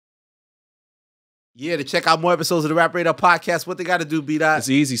Yeah, to check out more episodes of the Rap Radar podcast, what they got to do, B-Dot? It's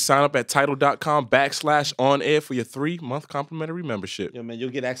easy. Sign up at TIDAL.com/on-air for your 3-month complimentary membership. Yo, man, you'll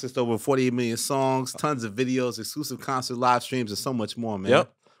get access to over 48 million songs, tons of videos, exclusive concert live streams, and so much more, man.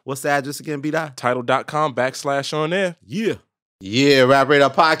 Yep. What's the address again, B-Dot? TIDAL.com/on-air. Yeah. Yeah, Rap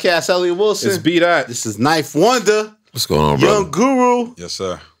Radar podcast, Elliot Wilson. It's B-Dot. This is Knife Wonder. What's going on, bro? Young Guru. Yes,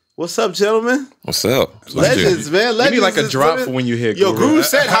 sir. What's up, gentlemen? What's up? Legends, man. Legends. You need like a drop for when you hear Yo, Guru. Guru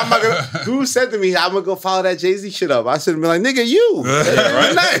said, Guru said to me, I'm going to go follow that Jay-Z shit up. I should have been like, nigga, you.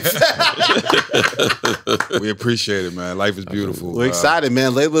 We appreciate it, man. Life is beautiful. We're excited,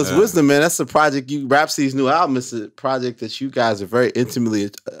 man. Laila's Wisdom, man. That's the project Rapsody's new album. It's a project that you guys are very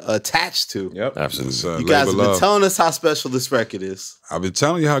intimately attached to. Yep. Absolutely. You guys have been telling us how special this record is. I've been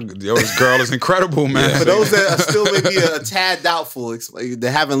telling you how this girl is incredible, man. For those that are still maybe a tad doubtful,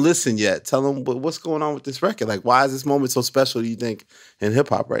 they haven't listened yet, tell them what's going on with this record. Like, why is this moment so special, do you think, in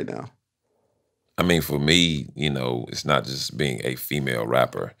hip-hop right now? I mean, for me, it's not just being a female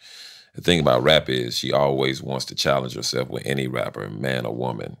rapper. The thing about rap is she always wants to challenge herself with any rapper, man or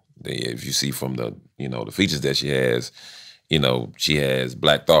woman. If you see from the features that she has, she has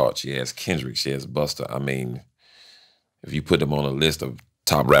Black Thought, she has Kendrick, she has Busta. I mean, if you put them on a list of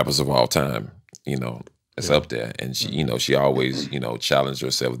top rappers of all time, it's up there. And she, she always, challenged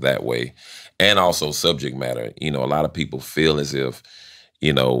herself that way. And also subject matter. A lot of people feel as if,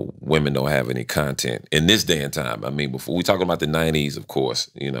 women don't have any content in this day and time. I mean, before we talking about the 90s, of course,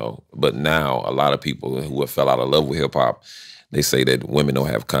 but now a lot of people who have fell out of love with hip hop, they say that women don't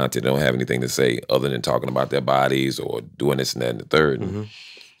have content, they don't have anything to say other than talking about their bodies or doing this and that and the third. Mm-hmm.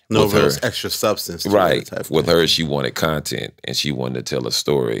 No real extra substance. Right. With her, she wanted content and she wanted to tell a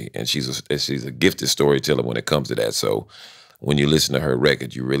story. And she's a gifted storyteller when it comes to that. So when you listen to her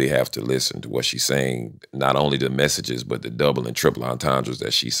record, you really have to listen to what she's saying, not only the messages, but the double and triple entendres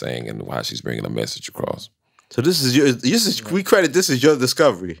that she's saying and how she's bringing a message across. So we credit this as your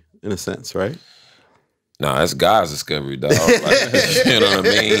discovery, in a sense, right? No, that's God's discovery, dog. Like, you know what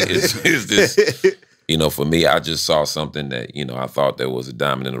I mean? It's this... for me, I just saw something that, I thought there was a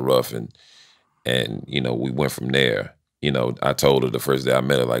diamond in the rough and we went from there. I told her the first day I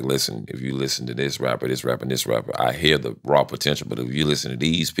met her, like, listen, if you listen to this rapper, and this rapper, I hear the raw potential, but if you listen to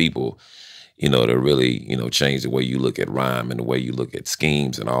these people, they'll really, change the way you look at rhyme and the way you look at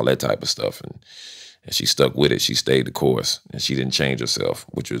schemes and all that type of stuff. And she stuck with it. She stayed the course and she didn't change herself,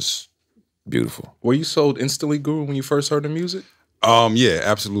 which was beautiful. Were you sold instantly, Guru, when you first heard the music? Yeah,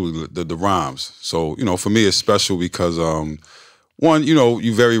 absolutely. The rhymes. So, for me, it's special because, one,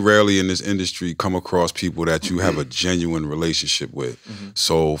 you very rarely in this industry come across people that you have a genuine relationship with.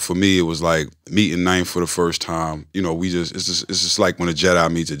 So for me, it was like meeting Ninth for the first time. It's just like when a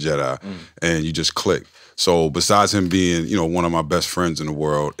Jedi meets a Jedi and you just click. So besides him being, one of my best friends in the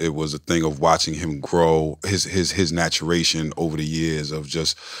world, it was a thing of watching him grow, his maturation over the years of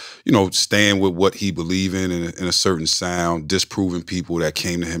just, staying with what he believed in a certain sound, disproving people that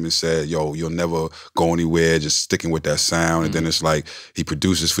came to him and said, yo, you'll never go anywhere, just sticking with that sound. And then it's like he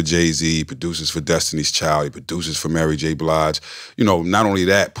produces for Jay-Z, he produces for Destiny's Child, he produces for Mary J. Blige. Not only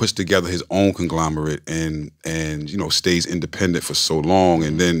that, puts together his own conglomerate and stays independent for so long.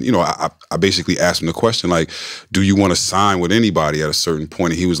 And then, I basically asked him the question, like, do you want to sign with anybody at a certain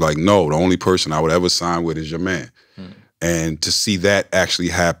point? And he was like, no, the only person I would ever sign with is your man. And to see that actually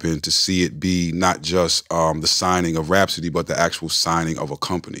happen, to see it be not just the signing of Rapsody, but the actual signing of a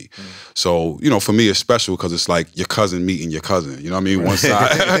company. So, for me, it's special because it's like your cousin meeting your cousin. You know what I mean?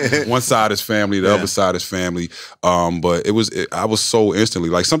 One side is family, the other side is family. But I was so instantly,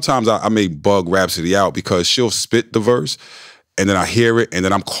 like sometimes I may bug Rapsody out because she'll spit the verse and then I hear it, and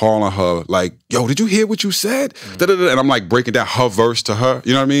then I'm calling her like, yo, did you hear what you said? And I'm like breaking down her verse to her,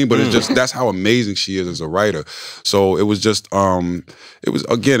 you know what I mean? But it's just, that's how amazing she is as a writer. So it was just,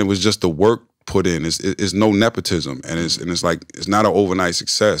 it was just the work put in. It's no nepotism, and it's like it's not an overnight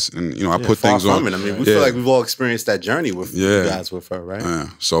success. And I put things on. I mean, we feel like we've all experienced that journey with you guys with her, right? Yeah.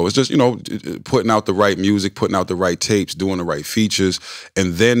 So it's just putting out the right music, putting out the right tapes, doing the right features,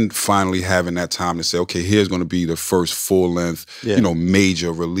 and then finally having that time to say, okay, here's going to be the first full length,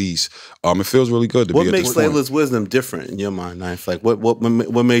 major release. It feels really good to be. What makes Laila's Wisdom different in your mind, Knife? Like what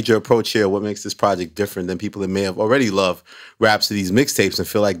made your approach here? What makes this project different than people that may have already loved Rapsody's mixtapes and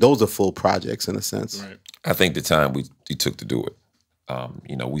feel like those are full projects in a sense? Right. I think the time we took to do it.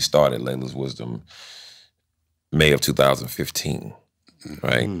 We started Laila's Wisdom May of 2015,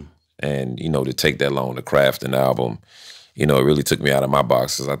 right? And to take that long to craft an album, it really took me out of my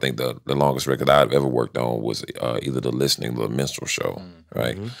box, because I think the longest record I've ever worked on was either The Listening or The Minstrel Show,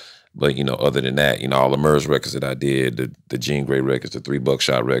 right? But, you know, other than that, you know, all the Merz records that I did, the Jean Grey records, the 3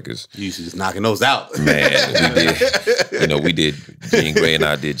 Buckshot records. You used to just knocking those out. Man, we did. You know, we did, Jean Grey and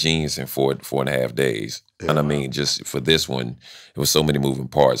I did Jeans in 4.5 days. And I mean, just for this one, it was so many moving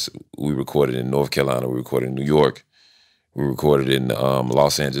parts. We recorded in North Carolina, we recorded in New York, we recorded in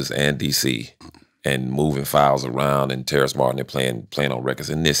Los Angeles and DC, and moving files around, and Terrace Martin and playing on records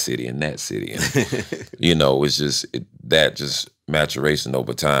in this city and that city. And, you know, it's just, that just maturation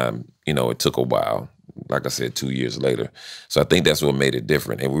over time, you know, it took a while. Like I said, 2 years later. So I think that's what made it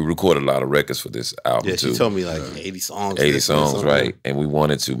different. And we recorded a lot of records for this album, Yeah, she too. told me like 80 songs. 80 songs, right. And we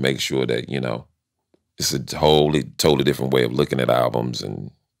wanted to make sure that, you know, it's a totally different way of looking at albums and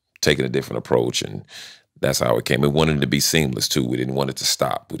taking a different approach. And that's how it came. We wanted it to be seamless, too. We didn't want it to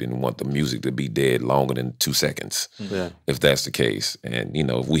stop. We didn't want the music to be dead longer than 2 seconds, if that's the case. And, you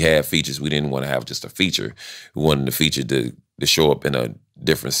know, if we had features, we didn't want to have just a feature. We wanted the feature to show up in a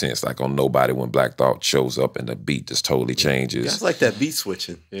different sense, like on Nobody when Black Thought shows up and the beat just totally changes. That's like that beat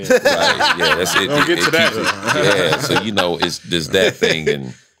switching. Yeah, right. Yeah, that's it. Don't get to that. Yeah, so, you know, there's that thing,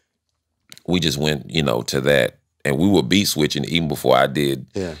 and we just went, you know, to that. And we were beat switching even before I did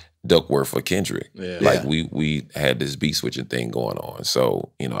Duckworth for Kendrick. Yeah. Like we had this beat switching thing going on.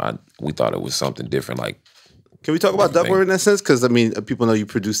 So, you know, we thought it was something different. Like, can we talk about Duckworth in that sense? Because, I mean, people know you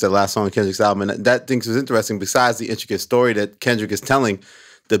produced that last song on Kendrick's album, and that thing was interesting. Besides the intricate story that Kendrick is telling,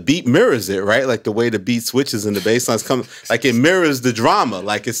 the beat mirrors it, right? Like the way the beat switches and the bass lines come, like it mirrors the drama.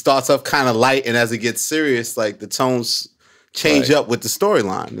 Like it starts off kind of light, and as it gets serious, like the tones change up with the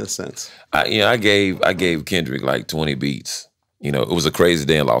storyline in a sense. I gave Kendrick like 20 beats. You know, it was a crazy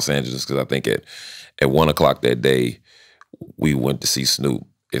day in Los Angeles because I think at 1 o'clock that day, we went to see Snoop.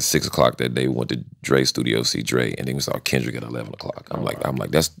 At 6 o'clock that day, we went to Dre's studio to see Dre, and then we saw Kendrick at 11 o'clock. I'm like,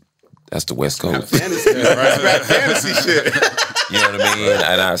 that's the West Coast. Fantasy, right? Fantasy shit. You know what I mean?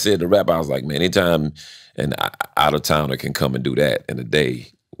 And I said to Rap, I was like, man, anytime an out-of-towner can come and do that in a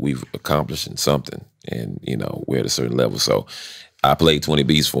day, we've accomplished something, and, you know, we're at a certain level. So I played 20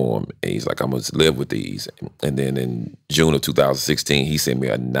 beats for him, and he's like, I'm going to live with these. And then in June of 2016, he sent me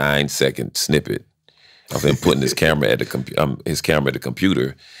a 9-second snippet of him putting his camera at the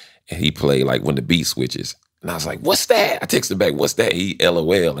computer, and he played like when the beat switches. And I was like, what's that? I texted back, what's that? He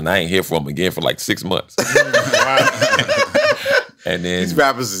LOL, and I ain't hear from him again for like 6 months. And then these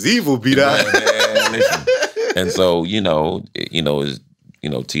rappers is evil, beat out. And so,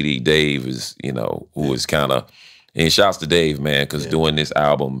 TD Dave is, you know, who is kind of, and shouts to Dave, man, because doing this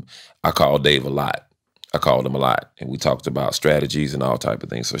album, I called Dave a lot. I called him a lot, and we talked about strategies and all type of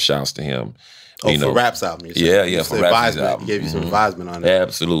things. So shouts to him. Oh, you know, for Rap's album. Yeah, for Rap's album. He gave you some advisement on that.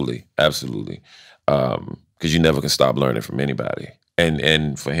 Absolutely. Because you never can stop learning from anybody.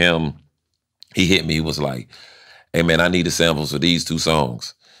 And for him, he hit me. He was like, hey, man, I need the samples for these 2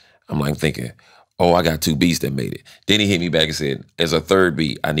 songs. I'm like thinking, oh, I got 2 beats that made it. Then he hit me back and said, as a 3rd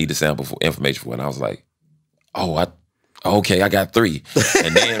beat, I need the sample for information for it. And I was like, oh, okay, I got 3.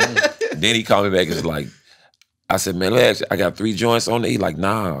 And then he called me back and was like, I said, man, I got 3 joints on there. He like,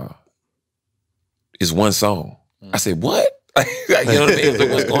 nah, it's 1 song. I said, what? You know what I mean? Like,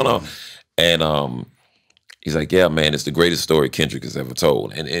 what's going on? And he's like, yeah, man, it's the greatest story Kendrick has ever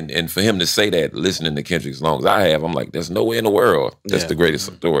told. And for him to say that, listening to Kendrick as long as I have, I'm like, there's no way in the world that's the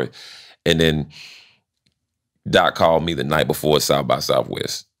greatest story. And then Doc called me the night before South by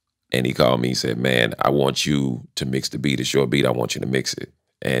Southwest. And he called me, he said, man, I want you to mix the beat. It's your beat. I want you to mix it.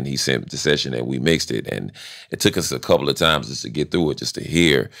 And he sent the session and we mixed it. And it took us a couple of times just to get through it, just to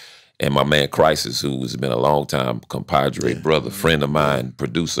hear. And my man Crisis, who's been a long time compadre, brother, friend of mine,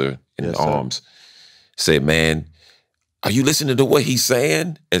 producer in arms, said, man, are you listening to what he's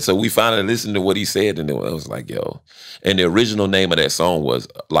saying? And so we finally listened to what he said, and it was like, yo. And the original name of that song was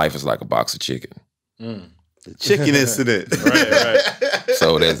Life is Like a Box of Chicken. The chicken incident. Right.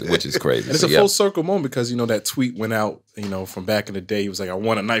 So which is crazy. And it's a full circle moment because, you know, that tweet went out, you know, from back in the day. He was like, I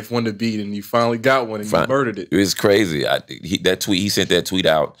want a knife, one to beat, and you finally got one, and you murdered it. It was crazy. He sent that tweet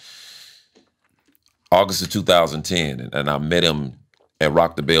out August of 2010, and I met him at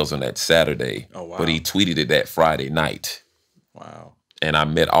Rock the Bells on that Saturday. Oh, wow. But he tweeted it that Friday night. Wow. And I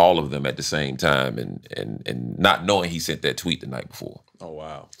met all of them at the same time, and not knowing he sent that tweet the night before. Oh,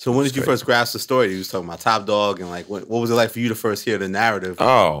 wow. So when did you first grasp the story? You was talking about Top Dog, and like, what was it like for you to first hear the narrative?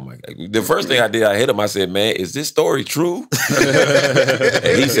 Oh, my God. The first thing I did, I hit him. I said, man, is this story true?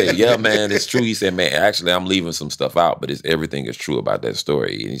 And he said, yeah, man, it's true. He said, man, actually, I'm leaving some stuff out, but everything is true about that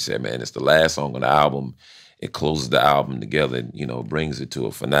story. And he said, man, it's the last song on the album. It closes the album together and, you know, brings it to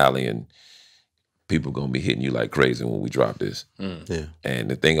a finale. And people gonna be hitting you like crazy when we drop this. Yeah.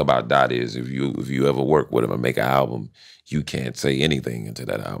 And the thing about Dot is, if you ever work with him and make an album, you can't say anything until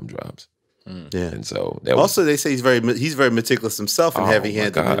that album drops. Yeah. And so also they say he's very meticulous himself and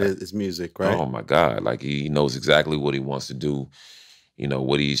heavy-handed in his music, right? Oh my God! Like he knows exactly what he wants to do, you know,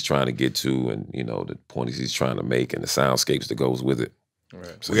 what he's trying to get to, and you know the points he's trying to make, and the soundscapes that goes with it.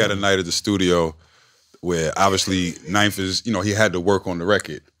 Right. So we had a night at the studio where obviously Ninth is, you know, he had to work on the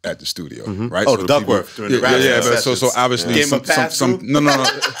record at the studio, right? Oh, so Duckworth during the rap but so obviously no.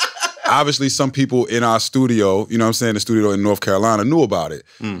 Obviously, some people in our studio, you know what I'm saying, the studio in North Carolina knew about it.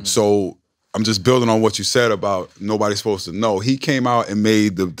 So I'm just building on what you said about nobody's supposed to know. He came out and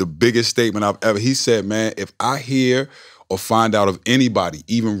made the biggest statement I've ever. He said, man, if I hear or find out of anybody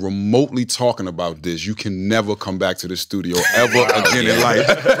even remotely talking about this, you can never come back to the studio ever again in life.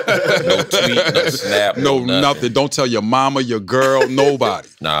 No tweet, no snap, no nothing. Don't tell your mama, your girl, nobody.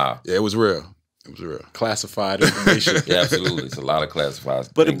 Nah. Yeah, it was real. It was real. Classified information. Yeah, absolutely. It's a lot of classified.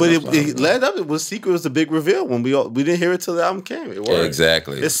 But it led up. It was Secret was the big reveal when we didn't hear it till the album came. It yeah,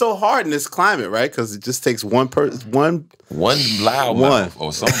 exactly. It's so hard in this climate, right? Because it just takes one loud mouth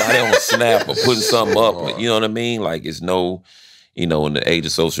or somebody on Snap or putting something up. You know what I mean? Like it's no, you know, in the age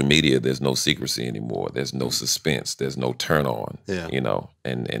of social media, there's no secrecy anymore. There's no suspense. There's no turn on. Yeah. You know,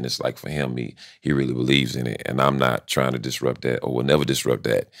 and it's like for him, he really believes in it, and I'm not trying to disrupt that or will never disrupt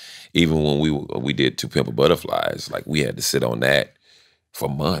that. Even when we did To Pimp a Butterfly, like we had to sit on that for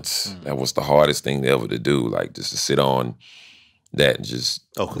months. That was the hardest thing ever to do, like just to sit on that and just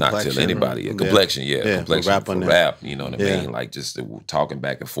not tell anybody. A complexion, complexion for rap, you know what I mean? Like just talking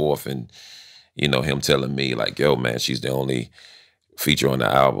back and forth and, you know, him telling me like, yo, man, she's the only feature on the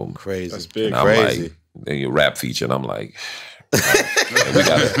album. Crazy. That's big. And I'm crazy. Like, a rap feature, and I'm like,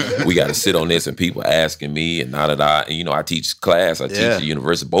 we gotta sit on this, and people asking me, and and you know, I teach class, I teach at the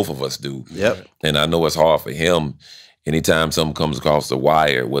university, both of us do. Yep. And I know it's hard for him. Anytime something comes across the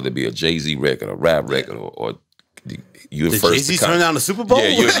wire, whether it be a Jay-Z record, a rap record, or your Did first Jay-Z turn down the Super Bowl?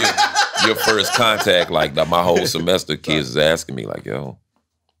 Yeah, your first contact, like my whole semester, kids is asking me, like, yo,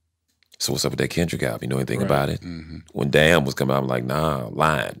 so what's up with that Kendrick album? You know anything about it? When Damn was coming out, I'm like, nah,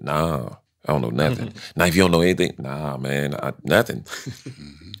 lying, nah. I don't know nothing. Now, if you don't know anything, nah, man, nothing.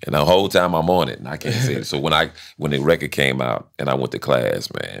 And the whole time I'm on it, and I can't say it. So when the record came out, and I went to class,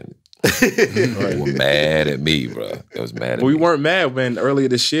 man, they were mad at me, bro. They was mad at me. We weren't mad when earlier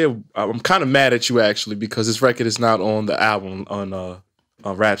this year. I'm kind of mad at you actually because this record is not on the album on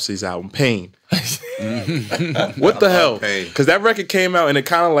Rapsody's album, Pain. What the hell? Because that record came out and it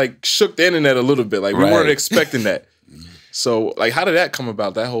kind of like shook the internet a little bit. Like we weren't expecting that. So like, how did that come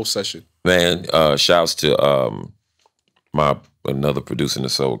about? That whole session? Man, shouts to another producer in the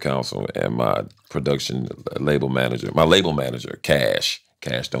Soul Council and my production label manager, Cash.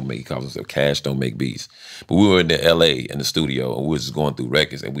 Cash don't make, he calls himself Cash Don't Make Beats. But we were in the LA in the studio and we were just going through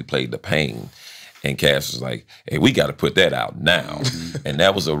records and we played The Pain. And Cash was like, hey, we got to put that out now. And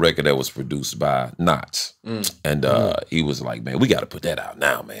that was a record that was produced by Knots. And he was like, man, we got to put that out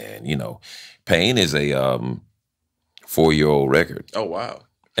now, man. You know, Pain is a 4-year-old record. Oh, wow.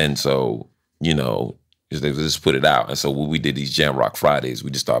 And so, you know, they just put it out. And so when we did these Jam Rock Fridays,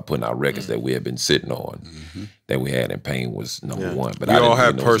 we just started putting out records that we had been sitting on that we had, and Pain was number one. But we all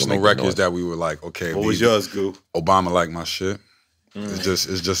had personal records that we were like, okay. What was yours, Goo? Obama Like My Shit.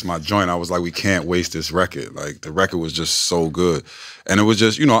 It's just my joint. I was like, we can't waste this record. Like the record was just so good. And it was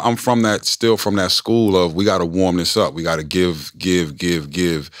just, you know, I'm still from that school of we got to warm this up. We got to give,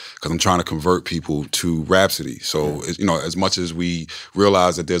 because I'm trying to convert people to Rapsody. So, you know, as much as we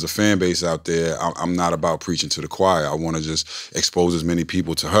realize that there's a fan base out there, I'm not about preaching to the choir. I want to just expose as many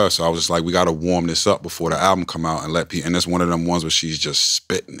people to her. So I was just like, we got to warm this up before the album come out and let people, and that's one of them ones where she's just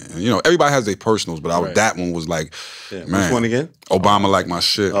spitting. And, you know, everybody has their personals, but that one was like, man. Which one again? Obama Like My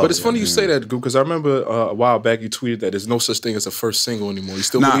Shit. But it's funny you say that, because I remember a while back you tweeted that there's no such thing as a first single anymore. You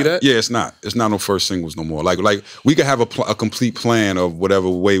still believe that? Yeah, it's not. It's not no first singles no more. Like we could have a complete plan of whatever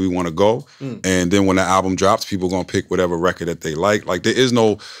way we want to go, and then when the album drops, people are gonna pick whatever record that they like. Like there is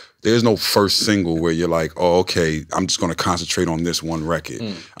no first single where you're like, oh, okay, I'm just gonna concentrate on this one record.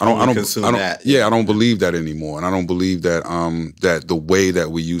 I don't believe that anymore, and I don't believe that that the way that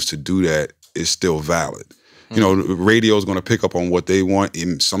we used to do that is still valid. You know, radio is going to pick up on what they want.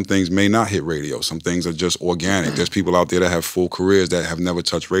 And some things may not hit radio. Some things are just organic. There's people out there that have full careers that have never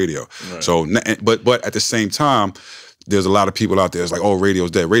touched radio. Right. So, but at the same time, there's a lot of people out there that's like, oh,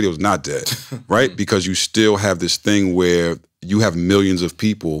 radio's dead. Radio's not dead, right? Because you still have this thing where you have millions of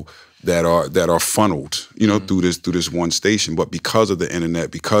people that are funneled, you know, through this one station. But because of the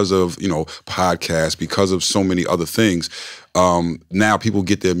internet, because of, you know, podcasts, because of so many other things, now people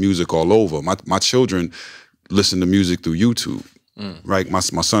get their music all over. My children listen to music through YouTube. Right, my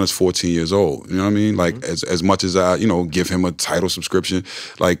son is 14 years old. You know what I mean? Like as much as I, you know, give him a TIDAL subscription,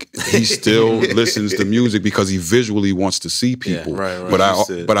 like he still listens to music because he visually wants to see people. Right.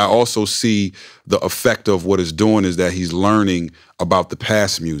 But I also see the effect of what it's doing is that he's learning about the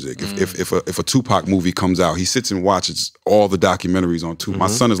past music. If a Tupac movie comes out, he sits and watches all the documentaries on Tupac. My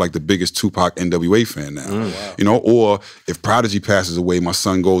son is like the biggest Tupac NWA fan now. Wow. You know, or if Prodigy passes away, my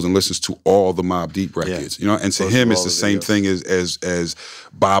son goes and listens to all the Mobb Deep records. You know, and to him it's the same thing as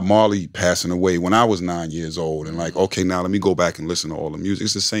Bob Marley passing away when I was 9 years old. And like, okay, now let me go back and listen to all the music.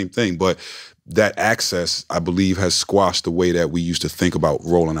 It's the same thing, but that access, I believe, has squashed the way that we used to think about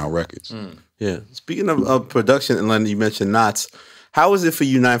rolling out records. Yeah. Speaking of production, and London, you mentioned Knots. How is it for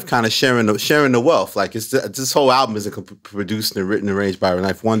you, Knife, kind of sharing the wealth? Like, this whole album isn't produced and written and arranged by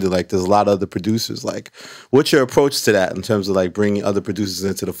Knife Wonder. Like, there's a lot of other producers. Like, what's your approach to that in terms of like bringing other producers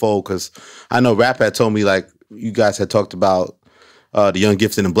into the fold? Because I know Rap had told me like you guys had talked about the Young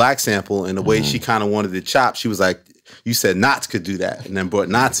Gifted and Black sample, and the way she kind of wanted it chopped. She was like, you said Knots could do that, and then brought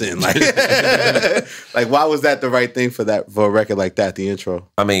Knots in. Like, like why was that the right thing for a record like that? The intro.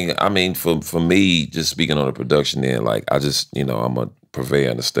 I mean, for me, just speaking on the production end, like I just, you know, I'm a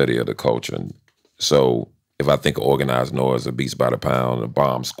purveyor and a study of the culture, and so if I think of Organized Noise or Beats by the Pound or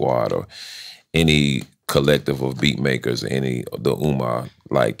Bomb Squad or any collective of beat makers, the UMA,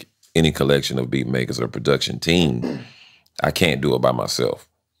 like any collection of beat makers or production team, I can't do it by myself,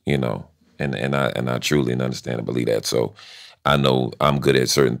 you know. And I truly understand and believe that. So I know I'm good at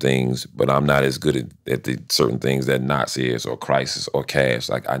certain things, but I'm not as good at the certain things that Knots is or Crisis or Cash.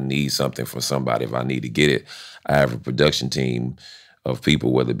 Like I need something from somebody if I need to get it. I have a production team of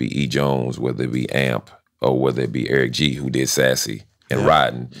people, whether it be E. Jones, whether it be Amp, or whether it be Eric G, who did Sassy and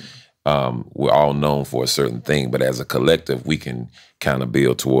Riding. We're all known for a certain thing, but as a collective, we can kind of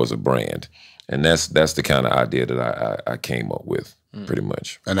build towards a brand. And that's the kind of idea that I came up with. Pretty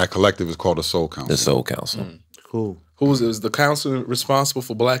much. And that collective is called the Soul Council. The Soul Council. Cool. Is the council responsible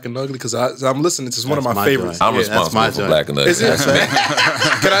for Black and Ugly? Because I'm listening. It's one of my favorites. I'm responsible for Black and Ugly. Is it?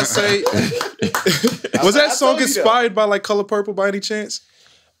 Can I say? Was that song inspired by like Color Purple by any chance?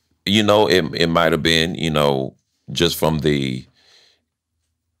 You know, it might have been. You know, just from the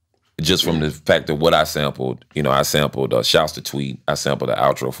fact of what I sampled. You know, I sampled Shouts to Tweet. I sampled the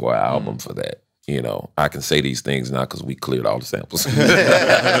outro for an album for that. You know, I can say these things now because we cleared all the samples.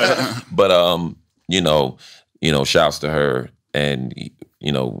 But you know, shouts to her, and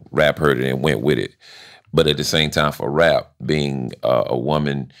you know, Rap heard it and went with it. But at the same time, for Rap being a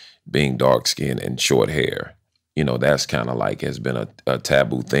woman, being dark skinned and short hair, you know, that's kind of like has been a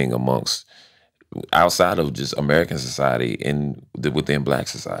taboo thing amongst outside of just American society and within Black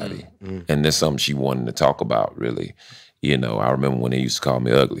society, and that's something she wanted to talk about, really. You know, I remember when they used to call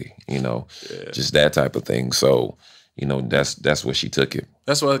me ugly, you know, just that type of thing. So, you know, that's where she took it.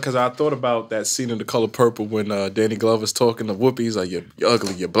 That's why, because I thought about that scene in The Color Purple when Danny Glover's talking to Whoopi. He's like, you're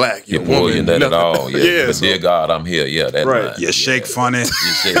ugly, you're black, you're a woman. You're not at all. Yeah. But dear God, I'm here. Yeah, that's right. You shake funny. You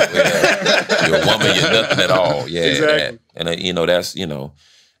shake, you're a woman, you're nothing at all. Yeah. Exactly. And you know,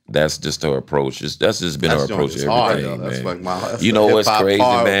 that's just her approach. That's just been her approach to everything, man. That's like you know what's crazy,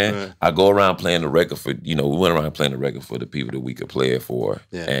 man? I go around playing the record for, you know, we went around playing the record for the people that we could play it for.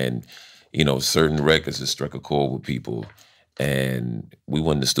 Yeah. And, you know, certain records have struck a chord with people. And we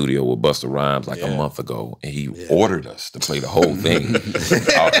went in the studio with Busta Rhymes like a month ago, and he ordered us to play the whole thing. You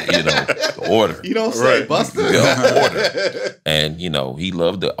know, the order. You don't say Busta? Yeah, order. And, you know, he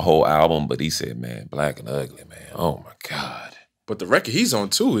loved the whole album, but he said, man, Black and Ugly, man. Oh, my God. But the record he's on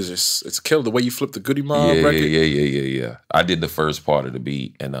too is just, it's killer. The way you flip the Goody Mob record. Yeah. I did the first part of the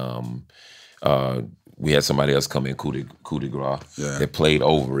beat, and we had somebody else come in, coup de grace, that played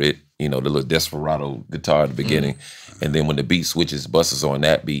over it. You know, the little Desperado guitar at the beginning, and then when the beat switches, Busta's on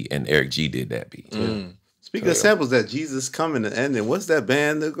that beat, and Eric G did that beat. Speaking of samples, that Jesus Coming to end, and what's that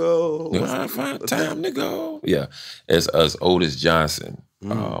band to go? Time to go. Yeah, it's us, Otis Johnson.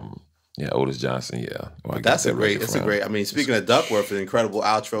 Yeah, Otis Johnson. Yeah, well, that's a great. It's a great. I mean, speaking of Duckworth, an incredible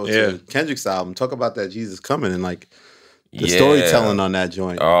outro to Kendrick's album. Talk about that Jesus Coming and like the storytelling on that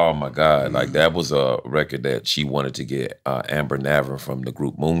joint. Oh my God! Like that was a record that she wanted to get Amber Navar from the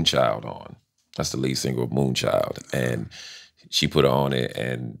group Moonchild on. That's the lead singer of Moonchild, and she put her on it,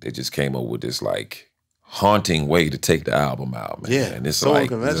 and they just came up with this like haunting way to take the album out, man. Yeah, and it's so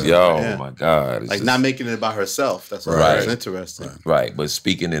like, oh my God, it's like just, not making it about herself. That's what was interesting, right? But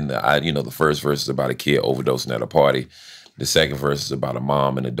speaking in the, you know, the first verse is about a kid overdosing at a party. The second verse is about a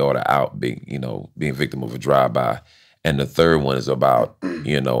mom and a daughter out being, you know, being victim of a drive-by. And the third one is about,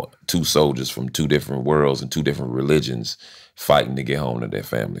 you know, two soldiers from two different worlds and two different religions fighting to get home to their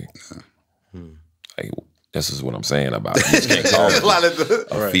family. Like, this is what I'm saying about it. You just can't call it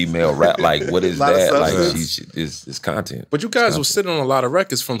a female rap. Like, what is that? Like, it's content. But you guys were sitting on a lot of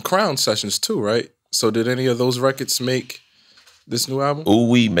records from Crown Sessions too, right? So did any of those records make this new album? Ooh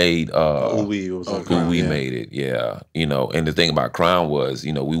Wee made made it, yeah. You know, and the thing about Crown was,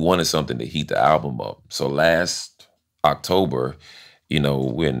 you know, we wanted something to heat the album up. So last October, you know,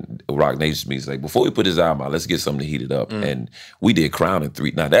 when Rock Nation meets, like, before we put this album out, let's get something to heat it up. And we did Crown in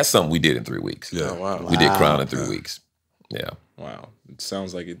 3. Now, that's something we did in 3 weeks. Yeah. Oh, wow. We did Crown in 3 weeks. Yeah. Wow. It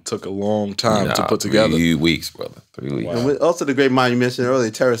sounds like it took a long time to put together. 3 weeks, brother. 3 weeks. Wow. And also the great man you mentioned earlier,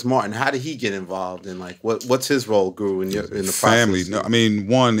 Terrace Martin. How did he get involved? And like, what's his role, Guru, in the family? process? No, I mean,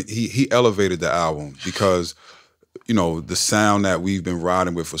 one, he elevated the album because, you know, the sound that we've been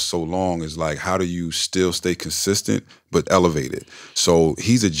riding with for so long is like, how do you still stay consistent but elevated? So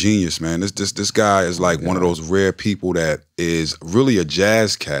he's a genius, man. This guy is like one of those rare people that is really a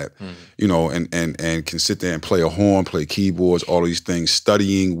jazz cat, you know, and can sit there and play a horn, play keyboards, all these things,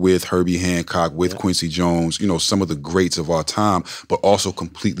 studying with Herbie Hancock, with Quincy Jones, you know, some of the greats of our time, but also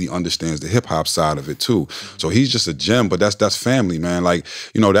completely understands the hip hop side of it too. So he's just a gem, but that's family, man. Like,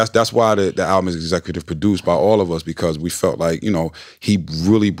 you know, that's why the album is executive produced by all of us, because we felt like, you know, he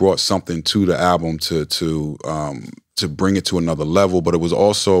really brought something to the album to bring it to another level. But it was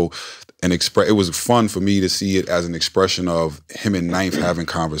also it was fun for me to see it as an expression of him and Ninth having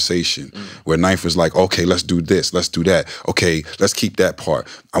conversation, where Ninth was like, okay, let's do this, let's do that. Okay, let's keep that part.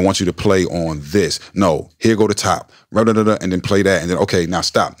 I want you to play on this. No, here go the top, and then play that, and then, okay, now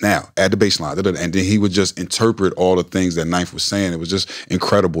stop, now add the bass line, and then he would just interpret all the things that Ninth was saying. It was just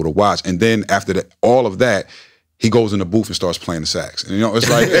incredible to watch. And then after all of that, he goes in the booth and starts playing the sax. And, you know, it's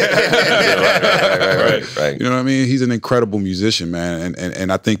like, right. You know what I mean? He's an incredible musician, man.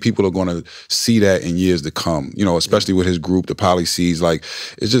 And I think people are going to see that in years to come, you know, especially with his group, the Poly Seeds. Like,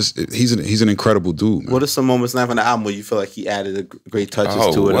 it's just, he's an incredible dude, man. What are some moments now on the album where you feel like he added great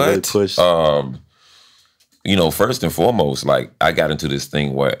touches to it and really pushed? You know, first and foremost, like, I got into this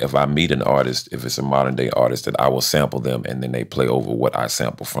thing where if I meet an artist, if it's a modern day artist, that I will sample them and then they play over what I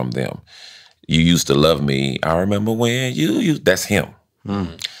sample from them. You used to love me. I remember when you that's him.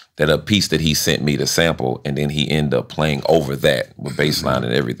 That a piece that he sent me to sample, and then he ended up playing over that with bass line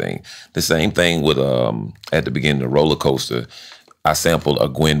and everything. The same thing with at the beginning of Roller Coaster, I sampled a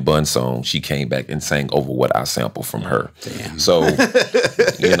Gwen Bunn song. She came back and sang over what I sampled from her. Damn. So,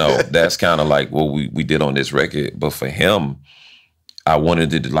 you know, that's kind of like what we did on this record. But for him, I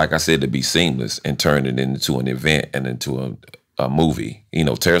wanted it, like I said, to be seamless and turn it into an event and into a movie. You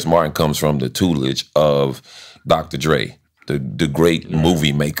know, Terrace Martin comes from the tutelage of Dr. Dre, the great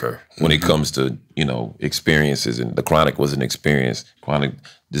movie maker when it comes to, you know, experiences. And The Chronic was an experience. Chronic,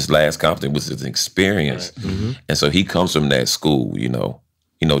 this last Compton was an experience. Right. And so he comes from that school, you know,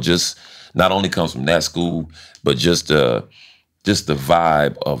 just not only comes from that school, but just the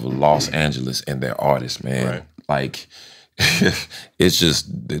vibe of Los Angeles and their artists, man. Right. Like, it's just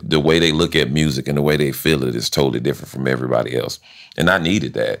the way they look at music and the way they feel it is totally different from everybody else. And I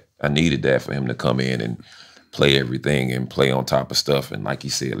needed that. I needed that for him to come in and play everything and play on top of stuff. And like he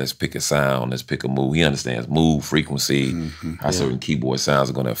said, let's pick a sound, let's pick a mood. He understands mood, frequency, how certain keyboard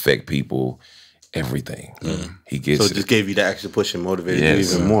sounds are going to affect people, everything. He gets So it just gave you the extra push and motivated you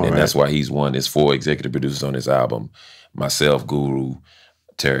even more, and right? that's why he's one. There's 4 executive producers on this album. Myself, Guru,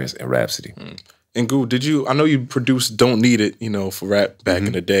 Terrace, and Rapsody. And Guru, I know you produced Don't Need It, you know, for rap back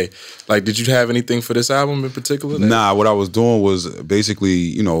in the day. Like, did you have anything for this album in particular? Nah, what I was doing was basically,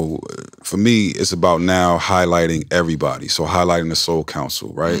 you know, for me, it's about now highlighting everybody. So highlighting the Soul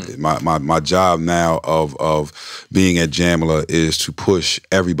Council, right? My job now of being at Jamila is to push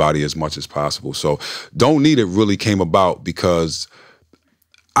everybody as much as possible. So Don't Need It really came about because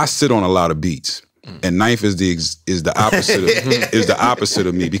I sit on a lot of beats. And Ninth is the opposite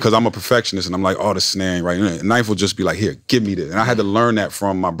of me, because I'm a perfectionist and I'm like, oh, the snare ain't right. And Ninth will just be like, here, give me this. And I had to learn that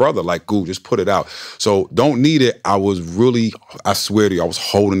from my brother, like, Goo, just put it out. So Don't Need It, I swear to you, I was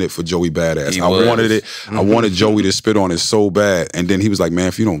holding it for Joey Badass. I wanted it. I wanted Joey to spit on it so bad. And then he was like, man,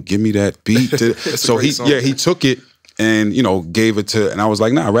 if you don't give me that beat. So he took it and, you know, gave it to, and I was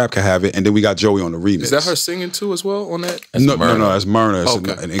like, nah, Rap can have it. And then we got Joey on the remix. Is that her singing too as well on that? No, that's Myrna. It's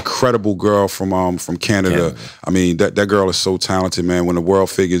an incredible girl from Canada. I mean, that girl is so talented, man. When the world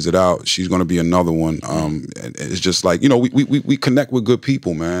figures it out, she's going to be another one. And it's just like, you know, we connect with good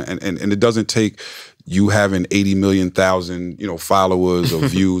people, man. And it doesn't take you having 80 million thousand, you know, followers or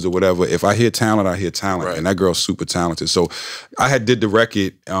views or whatever. If I hear talent, I hear talent. Right. And that girl's super talented. So I had did the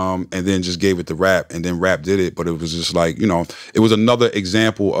record and then just gave it to Rap, and then Rap did it. But it was just like, you know, it was another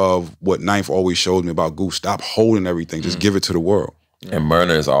example of what Ninth always showed me about Goose. Stop holding everything. Just give it to the world. And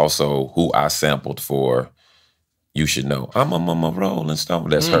Myrna is also who I sampled for You Should Know. I'm a Rolling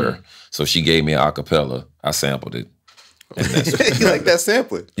Stone. That's her. So she gave me an acapella. I sampled it. And that's You like that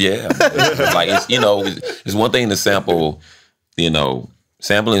sampling? Yeah. Like, it's, you know, it's one thing to sample, you know,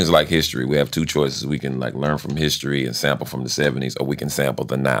 sampling is like history. We have two choices. We can like learn from history and sample from the 70s, or we can sample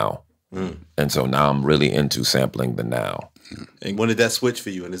the now. And so now I'm really into sampling the now. And when did that switch for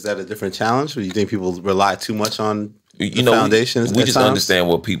you? And is that a different challenge? Or do you think people rely too much on the foundations? We just understand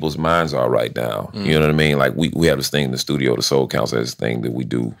what people's minds are right now. You know what I mean? Like we have this thing in the studio, the Soul Council has this thing that we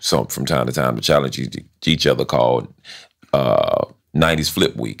do from time to time to challenge each other called 90s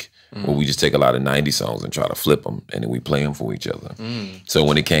Flip Week, where we just take a lot of 90s songs and try to flip them, and then we play them for each other. So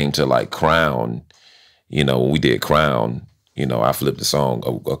when it came to like Crown, you know, when we did Crown, you know, I flipped a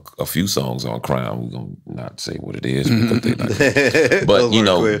song, a few songs on Crown. We're gonna not say what it is, because they're not. But you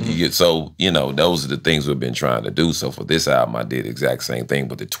know, so you know, those are the things we've been trying to do. So for this album, I did the exact same thing,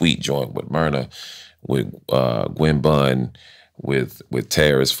 but the tweet joint with Myrna, with Gwen Bunn, with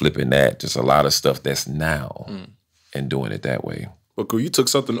Terrace flipping that, just a lot of stuff that's now, and doing it that way. But cool, you took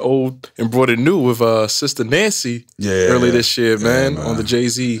something old and brought it new with Sister Nancy early this year, man, on the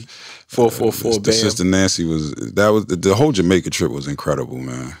Jay-Z 444 band. Sister Nancy the whole Jamaica trip was incredible,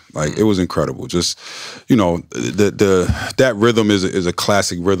 man. Like it was incredible. Just, you know, that rhythm is a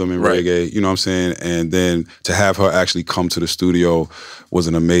classic rhythm in reggae, you know what I'm saying? And then to have her actually come to the studio was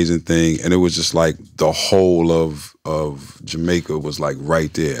an amazing thing. And it was just like the whole of Jamaica was like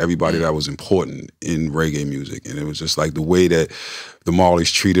right there. Everybody that was important in reggae music. And it was just like the way that the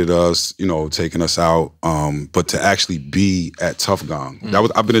Marleys treated us, you know, taking us out. But to actually be at Tough Gong,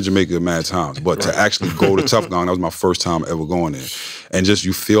 I've been in Jamaica mad times, but to actually go to Tough Gong, that was my first time ever going there. And just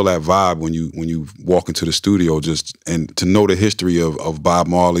you feel that vibe when you walk into the studio, just and to know the history of Bob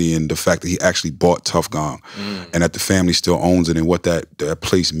Marley and the fact that he actually bought Tough Gong and that the family still owns it and what that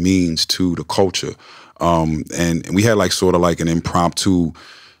place means to the culture. And we had like sort of like an impromptu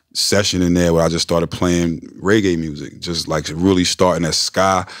session in there where I just started playing reggae music, just like really starting at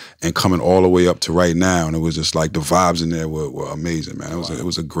ska and coming all the way up to right now. And it was just like the vibes in there were amazing, man. It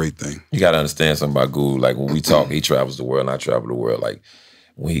was a great thing. You got to understand something about Goo. Like when we talk, he travels the world and I travel the world. Like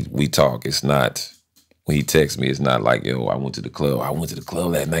when we talk, it's not, when he texts me, it's not like, yo, I went to the club. I went to the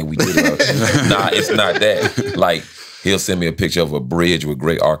club that night. We did it. Nah, it's not that. Like, he'll send me a picture of a bridge with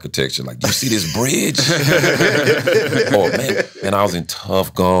great architecture. Like, do you see this bridge? Oh, man. And I was in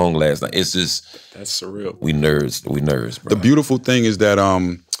Tough Gong last night. It's just... That's surreal. We nerds, bro. The beautiful thing is that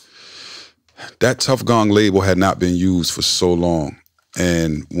that Tough Gong label had not been used for so long.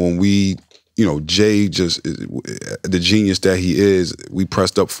 And when we, you know, Jay just, the genius that he is, we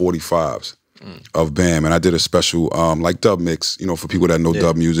pressed up 45s. Of BAM, and I did a special like dub mix, you know, for people that know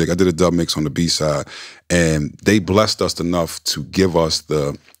dub music. I did a dub mix on the B-side, and they blessed us enough to give us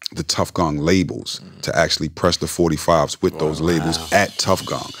the Tough Gong labels to actually press the 45s with those labels at Tough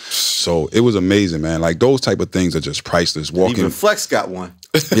Gong. So it was amazing, man. Like those type of things are just priceless. Even Flex got one.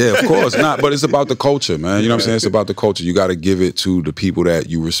 Yeah, of course not. But it's about the culture, man. You know what I'm saying? It's about the culture. You got to give it to the people that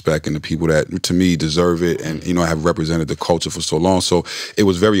you respect and the people that, to me, deserve it and, you know, have represented the culture for so long. So it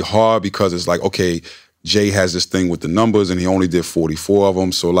was very hard because it's like, okay, Jay has this thing with the numbers and he only did 44 of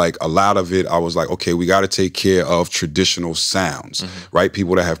them. So like a lot of it, I was like, okay, we got to take care of traditional sounds, right?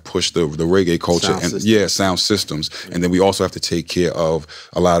 People that have pushed the reggae culture sound systems. And then we also have to take care of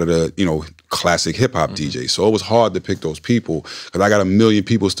a lot of the, you know, classic hip hop DJs. So it was hard to pick those people because I got a million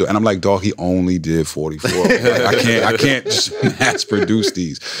people still. And I'm like, dog, he only did 44. Like, I can't just mass produce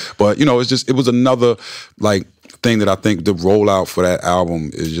these. But, you know, it was another like, thing that I think the rollout for that album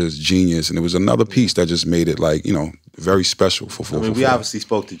is just genius, and it was another piece that just made it like, you know, very special for 444. I mean, we obviously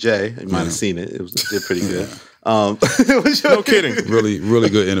spoke to Jay. You might have seen it. It did pretty good. No kidding. Really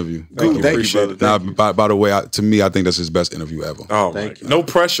good interview. Thank you, brother. Now, by the way, to me, I think that's his best interview ever. Oh, thank you. No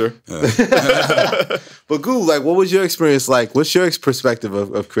pressure. But Goo, like, what was your experience like? What's your perspective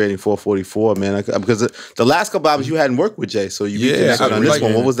of creating 444, man? Like, because the last couple albums you hadn't worked with Jay, so you reconnected on this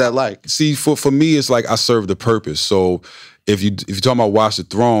one. What was that like? See, for me, it's like I served a purpose. So if you're talking about Watch the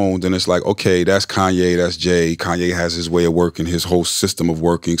Throne, then it's like, okay, that's Kanye, that's Jay. Kanye has his way of working, his whole system of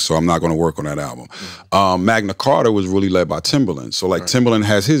working, so I'm not going to work on that album. Magna Carta was really led by Timbaland. So like Timbaland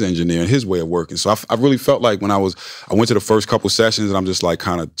has his engineer and his way of working. So I really felt like when I went to the first couple sessions and I'm just like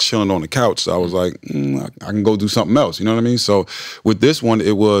kind of chilling on the couch. So I was like, I can go do something else. You know what I mean? So with this one,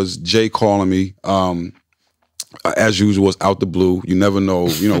 it was Jay calling me. As usual, it's out the blue. You never know,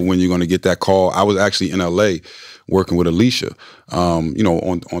 when you're going to get that call. I was actually in LA working with Alicia, on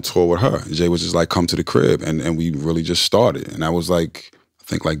tour with her. And Jay was just like, come to the crib. And we really just started. And that was like, I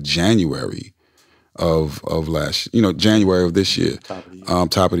think like January of January of this year. Top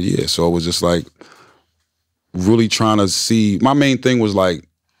of the year. So it was just like really trying to see. My main thing was like,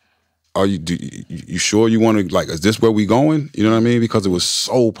 you sure you want to, like, is this where we going? You know what I mean? Because it was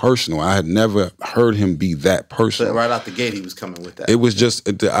so personal. I had never heard him be that personal. So right out the gate, he was coming with that. It was just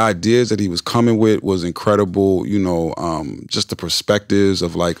the ideas that he was coming with was incredible. Just the perspectives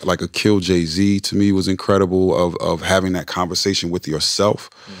of like a Kill Jay-Z to me was incredible of having that conversation with yourself.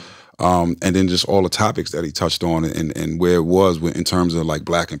 And then just all the topics that he touched on and where it was in terms of like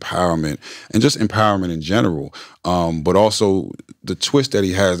Black empowerment and just empowerment in general. But also the twist that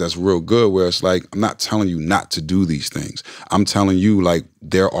he has that's real good, where it's like, I'm not telling you not to do these things. I'm telling you like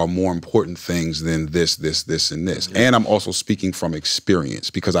there are more important things than this, and this. Yeah. And I'm also speaking from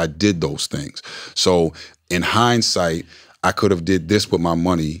experience because I did those things. So in hindsight, I could have did this with my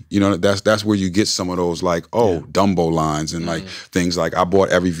money. That's where you get some of those like, Dumbo lines and like things like I bought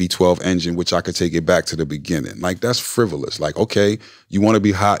every V12 engine, which I could take it back to the beginning. Like that's frivolous. Like, okay, you want to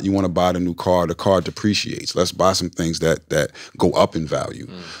be hot, you want to buy the new car, the car depreciates. Let's buy some things that go up in value.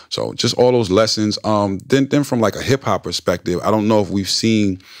 So just all those lessons. Then from like a hip hop perspective, I don't know if we've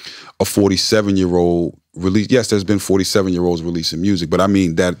seen a 47-year-old release. Yes, there's been 47-year-olds releasing music, but I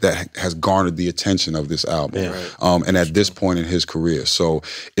mean that has garnered the attention of this album. Yeah, right. And at this point in his career. So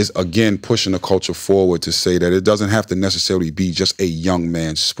it's again pushing the culture forward to say that it doesn't have to necessarily be just a young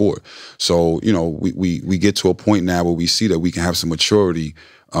man's sport. So, we get to a point now where we see that we can have some maturity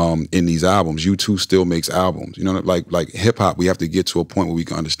in these albums. U2 still makes albums. Like hip hop, we have to get to a point where we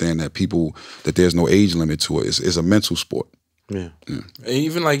can understand that there's no age limit to it. It's a mental sport. Yeah. And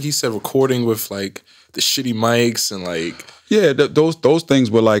even like he said, recording with like the shitty mics and like those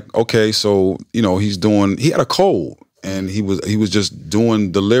things were like, okay, so he had a cold and he was just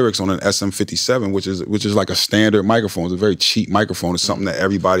doing the lyrics on an SM57, which is like a standard microphone. It's a very cheap microphone. It's something that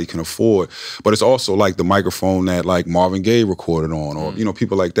everybody can afford, but it's also like the microphone that like Marvin Gaye recorded on, or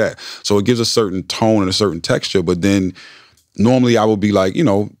people like that. So it gives a certain tone and a certain texture. But then normally I would be like,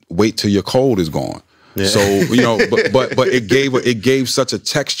 wait till your cold is gone. Yeah. So but it gave such a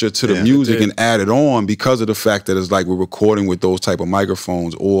texture to the music and added on because of the fact that it's like we're recording with those type of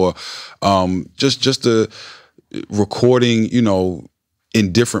microphones, or just the recording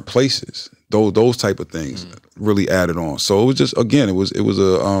in different places. Those type of things really added on. So it was just, again, it was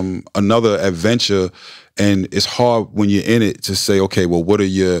another adventure. And it's hard when you're in it to say, okay, well, where do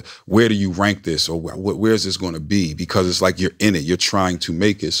you rank this, or where's this going to be? Because it's like you're in it, you're trying to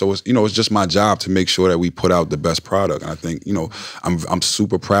make it. So it's it's just my job to make sure that we put out the best product. And I think I'm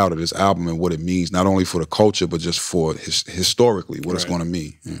super proud of this album and what it means, not only for the culture but just for historically what it's going to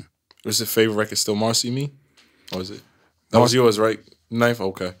mean. Yeah. Was your favorite record still Marcy Me? Or was it? That was yours, right? Ninth,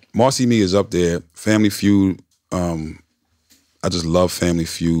 okay. Marcy Me is up there. Family Feud. I just love Family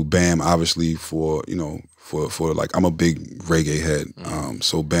Feud. Bam, obviously for like, I'm a big reggae head.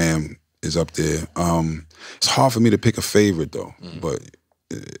 So Bam is up there. It's hard for me to pick a favorite though, but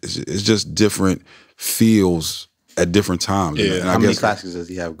it's just different feels at different times. Yeah. And How many classics does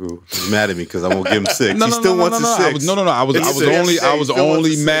he have, Guru? He's mad at me because I'm gonna give him 6. He still wants a 6. I was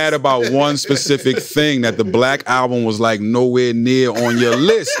only mad about one specific thing, that the Black album was like nowhere near on your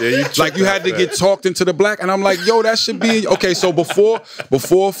list. Like you had to get talked into the Black, and I'm like, yo, that should be okay. So before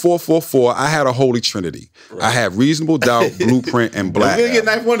 444, I had a holy trinity. Right. I had Reasonable Doubt, Blueprint, and Black. We're gonna get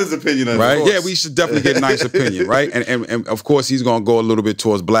Knife Wonder's opinion on it, right? Yeah, we should definitely get Knife's opinion, right? And of course he's gonna go a little bit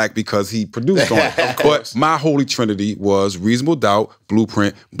towards Black because he produced on it. But my holy trinity was Reasonable Doubt,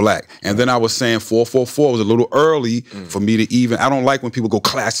 Blueprint, Black. And then I was saying 444 was a little early for me to even, I don't like when people go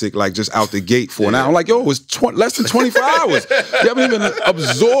classic like just out the gate for an hour. I'm like, yo, it was less than 24 hours. You haven't even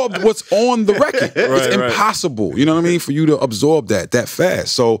absorbed what's on the record. It's impossible, you know what I mean, for you to absorb that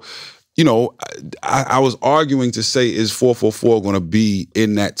fast. So, I was arguing to say, is 444 going to be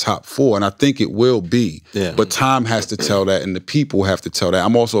in that top 4? And I think it will be. Yeah. But time has to tell that, and the people have to tell that.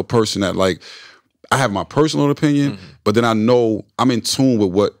 I'm also a person that like, I have my personal opinion, but then I know I'm in tune with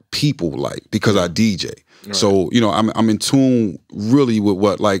what people like because I DJ. Right. So, I'm in tune really with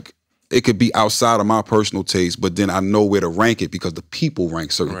what like it could be outside of my personal taste, but then I know where to rank it because the people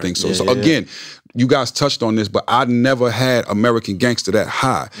rank certain things. So, again, you guys touched on this, but I never had American Gangster that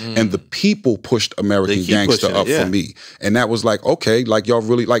high. And the people pushed American Gangster up for me. And that was like, okay, like y'all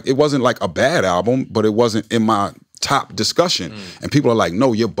really, like, it wasn't like a bad album, but it wasn't in my top discussion. And people are like,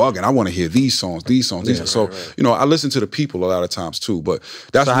 no, you're bugging. I want to hear these songs, these songs, these songs. So, you know, I listen to the people a lot of times too, but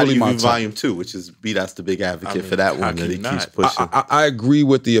that's so really my Volume 2, which is B-Dot's the big advocate for that one that he keeps pushing. I agree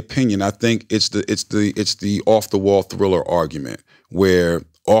with the opinion. I think it's the off the wall Thriller argument, where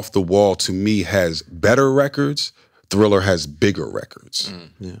Off the Wall to me has better records, Thriller has bigger records,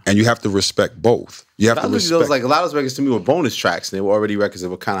 and you have to respect both. You have to respect. Like a lot of those records to me were bonus tracks, and they were already records that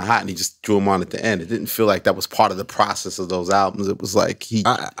were kind of hot, and he just threw them on at the end. It didn't feel like that was part of the process of those albums. It was like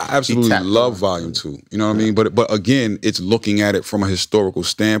I absolutely love Volume 2. You know what I mean? But again, it's looking at it from a historical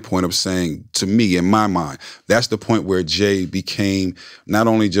standpoint of saying, to me, in my mind, that's the point where Jay became not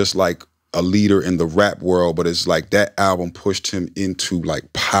only just like a leader in the rap world, but it's like that album pushed him into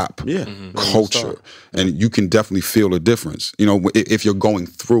like pop culture. And you can definitely feel the difference. You know, if you're going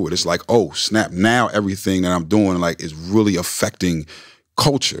through it, it's like, oh, snap, now everything that I'm doing like is really affecting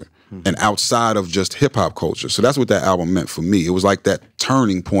culture and outside of just hip hop culture. So that's what that album meant for me. It was like that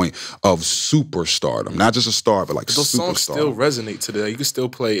turning point of superstardom, not just a star, but like superstardom. Those songs still resonate today. You can still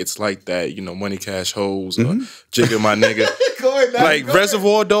play It's Like That, you know, Money Cash Hoes or Jigga My Nigga. Like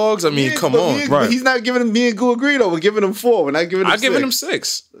Reservoir Dogs. I mean, come on. Right. He's not giving him, me and Gu agreed on. We're giving him 4. We're not giving him 6. I'm giving him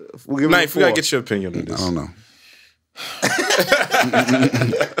 6. We're giving him 4. We gotta get your opinion on this. I don't know.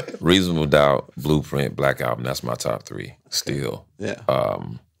 Reasonable Doubt, Blueprint, Black Album. That's my top 3 still. Yeah.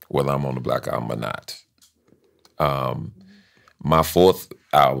 Whether I'm on the Black Album or not. My 4th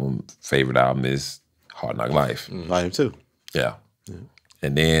album, favorite album, is Hard Knock Life. Volume 2. Yeah.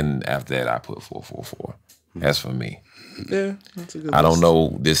 And then after that, I put 444. That's for me. Yeah, that's a good I don't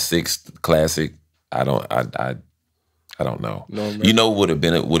know this 6th classic. I don't know. You know, would have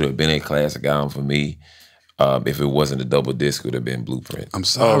been a classic album for me. If it wasn't a double disc, it would have been Blueprint. I'm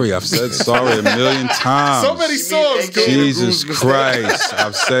sorry. I've said sorry a million times. So many songs. Jesus Christ.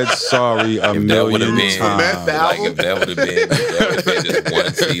 I've said sorry a million times. Like if that would have been just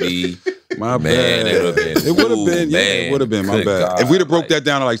one CD. My bad. It would have been, it would have been, my bad. If we'd have broke that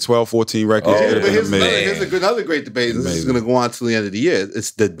down to like 12, 14 records, it would have been amazing. Here's another great debate. This is going to go on till the end of the year.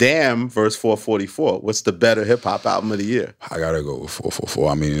 It's The Damn versus 444. What's the better hip-hop album of the year? I got to go with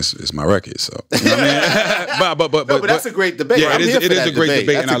 444. I mean, it's my record, so. You know what I mean? but that's a great debate. Yeah, it is a great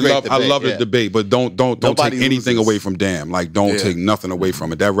debate, and I love the debate, but don't take anything away from Damn. Like, don't take nothing away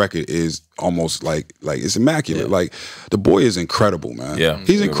from it. That record is almost like it's immaculate. Like, the boy is incredible, man. Yeah.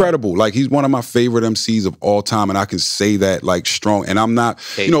 He's incredible. Like, he's one of my favorite MCs of all time, and I can say that like strong. And I'm not,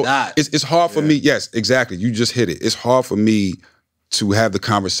 it's hard for me. Yes, exactly. You just hit it. It's hard for me to have the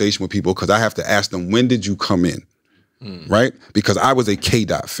conversation with people because I have to ask them, when did you come in? Right? Because I was a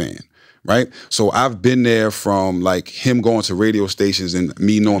K-Dot fan. Right? So I've been there from like him going to radio stations and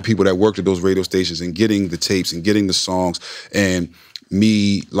me knowing people that worked at those radio stations and getting the tapes and getting the songs, and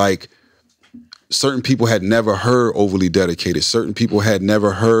me like, certain people had never heard Overly Dedicated. Certain people had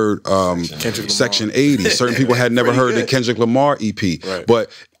never heard Section 80. Certain people had never heard the Kendrick Lamar EP. Right.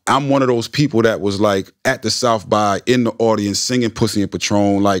 But I'm one of those people that was like at the South by in the audience singing Pussy and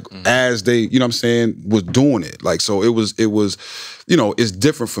Patron, like as they, you know what I'm saying, was doing it. Like, so it was, you know, it's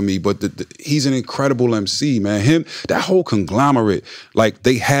different for me, but he's an incredible MC, man. That whole conglomerate, like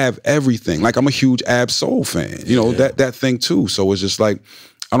they have everything. Like I'm a huge Ab Soul fan, you know, that thing too. So it's just like,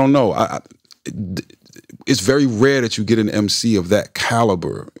 I don't know. It's very rare that you get an MC of that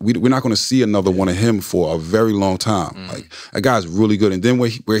caliber. We're not going to see another one of him for a very long time. Like that guy's really good. And then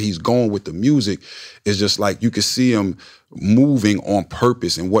where he's going with the music is just like you can see him moving on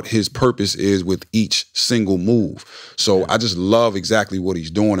purpose and what his purpose is with each single move. So I just love exactly what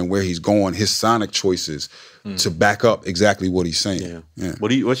he's doing and where he's going. His sonic choices to back up exactly what he's saying. Yeah.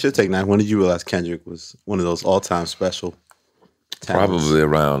 What's your take now? When did you realize Kendrick was one of those all-time special talents? Probably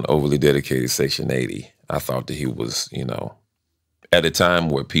around Overly Dedicated Section 80. I thought that he was, you know, at a time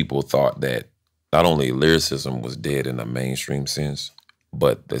where people thought that not only lyricism was dead in a mainstream sense,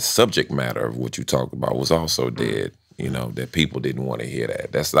 but the subject matter of what you talked about was also dead. You know, that people didn't want to hear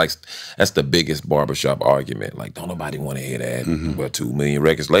that. That's the biggest barbershop argument. Like, don't nobody want to hear that. But 2 million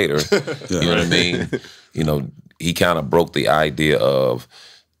records later, you know what I mean? You know, he kind of broke the idea of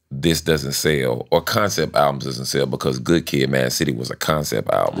this doesn't sell, or concept albums doesn't sell, because Good Kid, Mad City was a concept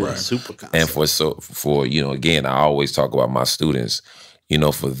album. Right. Super concept. And for you know, again, I always talk about my students, you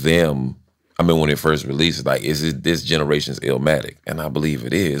know, for them, I mean, when it first released, like, is it this generation's Illmatic? And I believe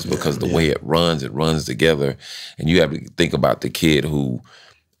it is, because the way it runs together. And you have to think about the kid who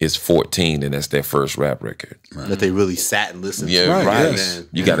is 14 and that's their first rap record. That they really sat and listened to. Yeah, right. Yes.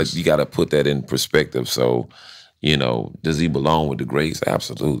 You gotta put that in perspective. So, you know, does he belong with the greats?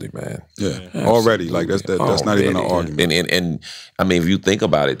 Absolutely, man. Yeah, Absolutely. already. Like that's not even an argument. And I mean, if you think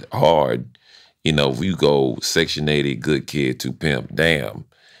about it hard, you know, if you go Section 80, Good Kid to Pimp, damn,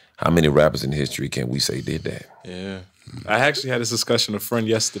 how many rappers in history can we say did that? Yeah. I actually had this discussion with a friend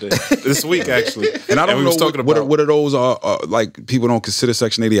yesterday, this week actually, And I don't we know was talking what are those like people don't consider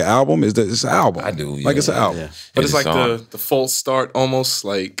Section 80 an album. Is that it's an album? I do, yeah. Like it's an album. Yeah. But it's like the false start, almost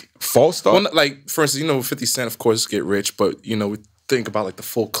like False start. well, like for instance, you know, 50 Cent, of course, Get Rich, but you know, we think about like the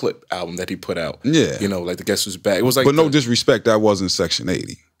Full Clip album that he put out. Yeah. You know, like the Guess Who's Back. It was like, But no disrespect, that wasn't Section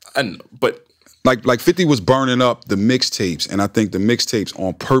 80. I know, but Like 50 was burning up the mixtapes, and I think the mixtapes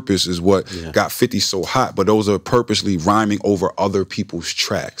on purpose is what got 50 so hot. But those are purposely rhyming over other people's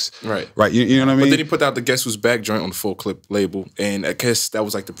tracks. Right. Right. You know what I mean? But then he put out the Guess Who's Back joint on the Full Clip label, and I guess that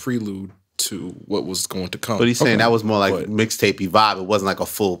was like the prelude to what was going to come. But he's saying that was more like mixtapey vibe. It wasn't like a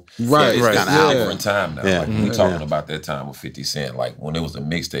full Right, kind right. of Yeah. album. Different time now. Yeah. Like we talking about that time with 50 Cent. Like when it was a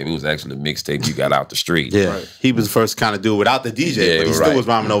mixtape, it was actually a mixtape you got out the street. Yeah, he was the first kind of do it without the DJ, Yeah, but he right. still was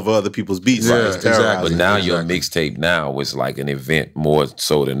rhyming over other people's beats. Yeah, He was exactly. terrorizing. But now your mixtape now is like an event more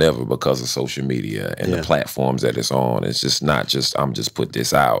so than ever because of social media and the platforms that it's on. It's just not just I'm just put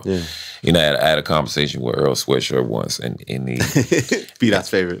this out. Yeah. You know, I had a conversation with Earl Sweatshirt once, and he B-Dot's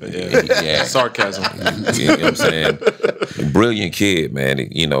favorite. yeah, Sarcasm. You know what I'm saying? Brilliant kid, man.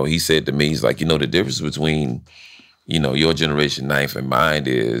 You know, he said to me, he's like, you know, the difference between, you know, your generation, Ninth, and mine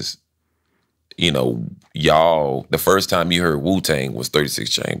is, you know, y'all, the first time you heard Wu-Tang was 36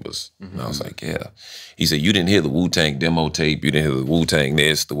 Chambers. And I was like, yeah. He said, you didn't hear the Wu-Tang demo tape. You didn't hear the Wu-Tang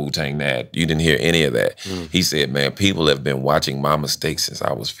this, the Wu-Tang that. You didn't hear any of that. He said, man, people have been watching my mistakes since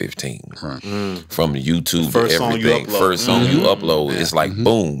I was 15. From YouTube First to song you everything. upload. First song you upload. It's like,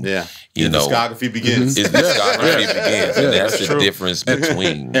 boom. Yeah. You know, discography begins. It's discography begins. And that's the difference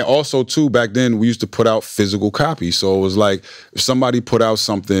between. And also, too, back then, we used to put out physical copies. So it was like, if somebody put out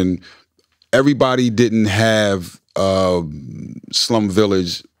something, everybody didn't have Slum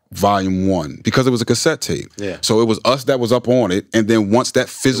Village Volume 1 because it was a cassette tape. Yeah. So it was us that was up on it. And then once that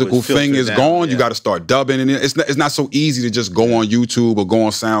physical thing is filtered gone, down, you got to start dubbing. And it's not so easy to just go on YouTube or go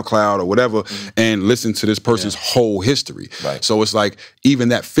on SoundCloud or whatever and listen to this person's whole history. Right. So it's like even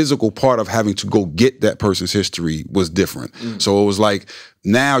that physical part of having to go get that person's history was different. So it was like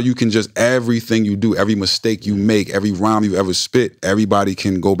now you can just, everything you do, every mistake you make, every rhyme you ever spit, everybody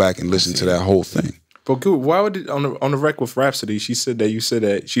can go back and listen to that whole thing. But good, why would it, on the rec with Rapsody, she said that you said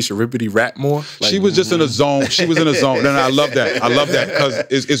that she should rippity rap more? Like, She was just in a zone. She was in a zone. And I love that. I love that because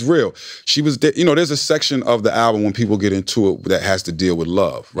it's real. She was, you know, there's a section of the album when people get into it that has to deal with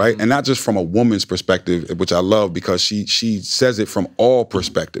love, right? And not just from a woman's perspective, which I love because she says it from all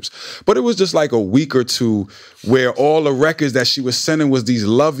perspectives. But it was just like a week or two where all the records that she was sending was these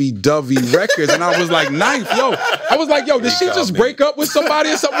lovey-dovey records. And I was like, Ninth, did she just break up with somebody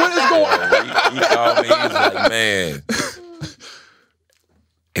or something? What is going on? He called me. He's like, man,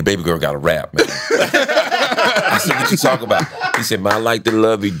 hey, baby girl got a rap, man. I said, what you talk about? He said, man, I like the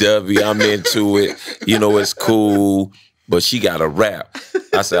lovey-dovey. I'm into it. You know, it's cool. But she got a rap.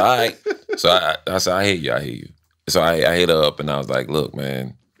 I said, all right. So I said, I hear you. So I hit her up and I was like, look,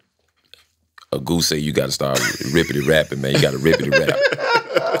 man, a goose say you got to start rippity rapping, man. You got to rippity rap.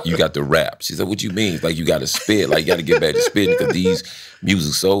 You got to rap. She said, what you mean? Like you got to spit. Like you got to get back to spitting because these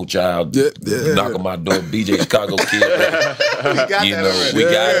music soul child knock on my door, BJ Chicago kid. You know, we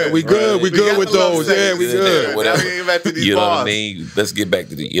got it. We good. We good with those. Yeah, we good. Whatever. Back to these You know bars. what I mean? Let's get back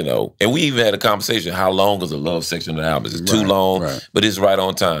to the, you know. And we even had a conversation, how long is the love section of the album? Is it too long? right. But it's right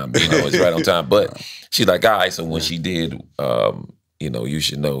on time. You know, it's right on time. But she's like, all right, so when she did you know, you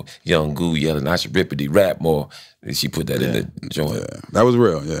should know, young Goo yelling, I should rippity rap more. And she put that in the joint. Yeah, that was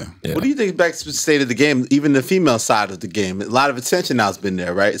real, yeah. What do you think back to the state of the game, even the female side of the game? A lot of attention now has been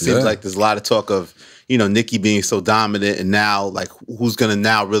there, right? It seems like there's a lot of talk of, you know, Nicki being so dominant and now, like, who's going to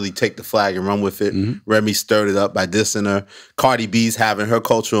now really take the flag and run with it? Remy stirred it up by dissing her. Cardi B's having her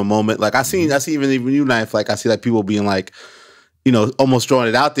cultural moment. Like, I see even you, Knife, like, I see, like, people being like, you know, almost throwing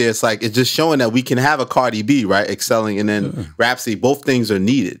it out there. It's like, it's just showing that we can have a Cardi B, right, excelling, and then Rapsody. Both things are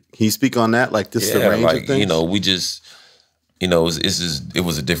needed. Can you speak on that? Like, this is the range of things? You know, we just, you know, it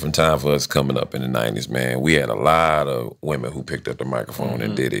was a different time for us coming up in the 90s, man. We had a lot of women who picked up the microphone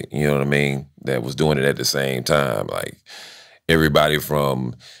and did it. You know what I mean? That was doing it at the same time. Like, everybody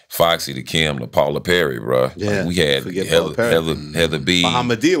from Foxy to Kim to Paula Perry, bro. Yeah, like we had Heather B.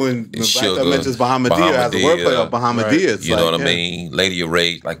 Bahamadia, when Black Dog mentions Bahamadia as a wordplay of Bahamadia. Right. You know what I mean? Lady of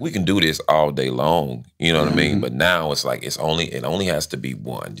Rage. Like, we can do this all day long. You know what I mean? But now it's like it only has to be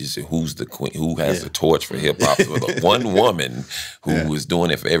one. Just who's the queen, who has the torch for hip hop. One woman who is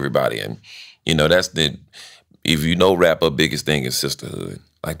doing it for everybody. And you know, that's if you know rap, her biggest thing is sisterhood.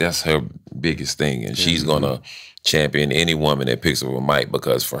 Like, that's her biggest thing, and she's gonna champion any woman that picks up a mic,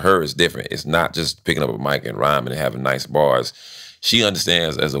 because for her it's different. It's not just picking up a mic and rhyming and having nice bars. She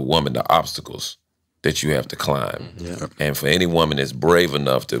understands as a woman the obstacles that you have to climb. And for any woman that's brave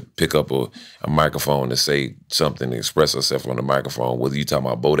enough to pick up a microphone to say something, to express herself on the microphone, whether you talking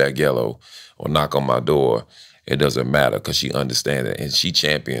about Bodak Yellow or Knock on My Door, it doesn't matter, because she understands it, and she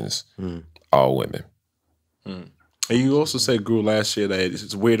champions all women. And you also said, Gru, last year that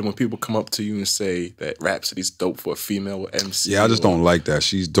it's weird when people come up to you and say that Rapsody's dope for a female MC. Yeah, I just don't like that.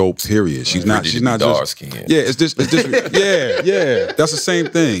 She's dope, period. She's not dark just skin. Yeah, it's just yeah. That's the same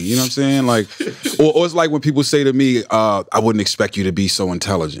thing. You know what I'm saying? Like, or it's like when people say to me, I wouldn't expect you to be so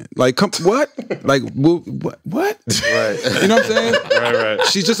intelligent. Like, what? Like, what? Right. You know what I'm saying? Right.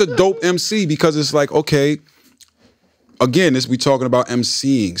 She's just a dope MC, because it's like, okay, again, we talking about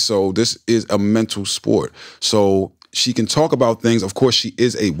MCing, so this is a mental sport. So she can talk about things. Of course, she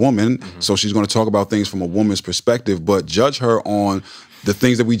is a woman, so she's going to talk about things from a woman's perspective, but judge her on the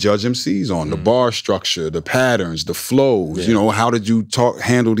things that we judge MCs on, the bar structure, the patterns, the flows, you know, how did you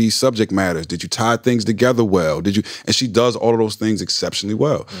handle these subject matters? Did you tie things together well? And she does all of those things exceptionally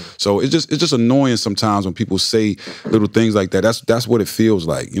well. So it's just annoying sometimes when people say little things like that. That's what it feels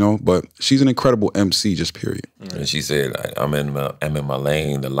like, you know, but she's an incredible MC, just period. And she said, I'm in my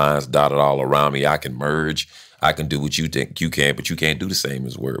lane, the lines dotted all around me, I can merge, I can do what you think you can, but you can't do the same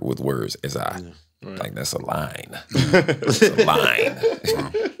with words as I. Like, that's a line. It's a line.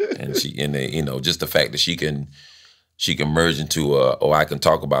 And you know, just the fact that she can merge into I can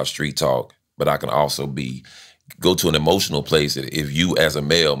talk about street talk, but I can also go to an emotional place that if you as a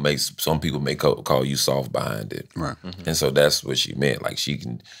male some people may call you soft behind it. Right. And so that's what she meant. Like, she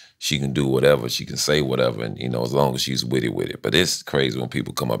can do whatever, she can say whatever, and you know, as long as she's witty with it. But it's crazy when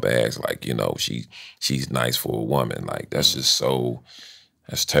people come up and ask, like, you know, she's nice for a woman. Like, that's just so.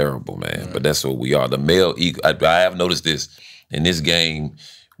 That's terrible, man. But that's what we are. The male ego. I have noticed this in this game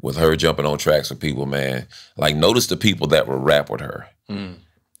with her jumping on tracks with people, man. Like, notice the people that will rap with her, and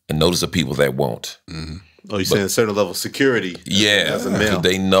notice the people that won't. Oh, you're saying a certain level of security. As a male,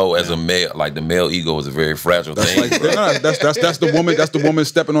 they know as a male, like, the male ego is a very fragile thing. That's the woman. That's the woman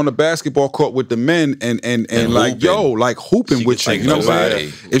stepping on the basketball court with the men and like, yo, like hooping with you. You know what I'm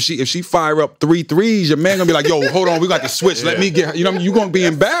saying? If she fire up 3 threes, your man gonna be like, yo, hold on, we got to switch. Let me get. You know, you gonna be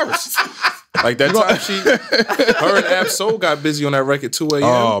embarrassed. Like that time her and Ab Soul got busy on that record 2 a.m.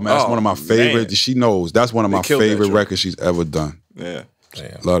 Oh man, that's one of my favorite. Man. She knows that's one of my favorite records she's ever done. Yeah.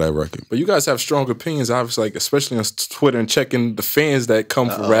 Damn. Love that record. But you guys have strong opinions, obviously, like especially on Twitter and checking the fans that come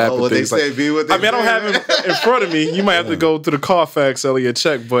for rap and things like. I mean, I don't have it in front of me. You might have to go to the Carfax, Elliot,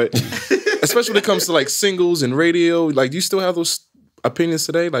 check. But especially when it comes to like singles and radio, like, do you still have those opinions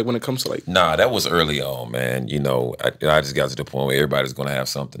today? Like, when it comes to like. Nah, that was early on, man. You know, I just got to the point where everybody's going to have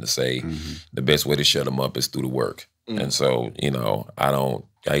something to say. The best way to shut them up is through the work. And so, you know,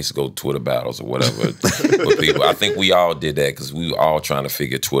 I used to go to Twitter battles or whatever with people. I think we all did that because we were all trying to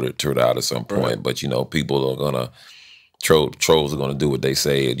figure Twitter out at some point. Right. But, you know, people are going to, trolls are going to do what they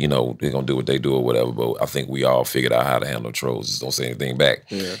say. You know, they're going to do what they do or whatever. But I think we all figured out how to handle trolls. Just don't say anything back.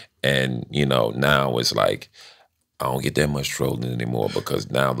 Yeah. And, you know, now it's like, I don't get that much trolling anymore because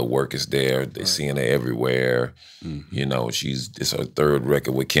now the work is there. They're seeing it everywhere. You know, it's her 3rd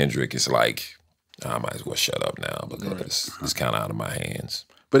record with Kendrick. It's like, I might as well shut up now because it's kind of out of my hands.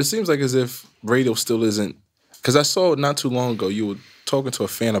 But it seems like as if radio still isn't, because I saw not too long ago you were talking to a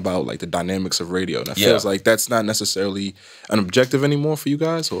fan about like the dynamics of radio, and it feels like that's not necessarily an objective anymore for you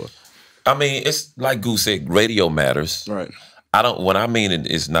guys, or? I mean, it's like Goose said, radio matters. Right. When I mean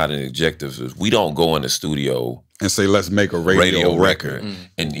it's not an objective, we don't go in the studio and say, let's make a radio record.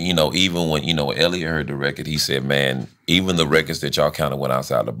 And, you know, even when, you know, Elliot heard the record, he said, man, even the records that y'all kind of went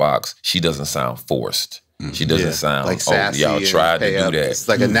outside the box, she doesn't sound forced. She doesn't sound like sassy. Y'all tried to do that. It's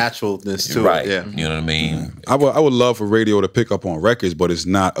like a naturalness to it. Yeah. You know what I mean? I would love for radio to pick up on records, but it's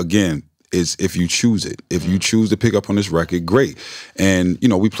not, again, it's if you choose it. If you choose to pick up on this record, great. And, you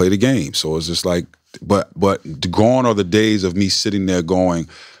know, we play the game. So it's just like, but gone are the days of me sitting there going,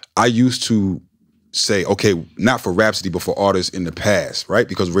 I used to say, okay, not for Rapsody, but for artists in the past, right?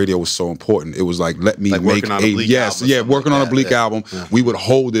 Because radio was so important. It was like, let me make working on a Bleak album working on a Bleak album. We would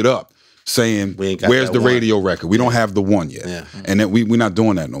hold it up. saying, where's the radio record? We don't have the one yet. Yeah. And then we're not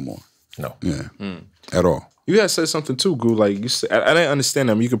doing that no more. No. Yeah. At all. You guys said something too, Goo. Like you said, I didn't understand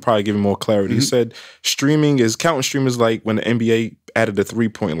them. You could probably give me more clarity. You said counting streamers like when the NBA added a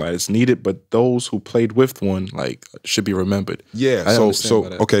 3-point line. It's needed, but those who played with one like should be remembered. Yeah. So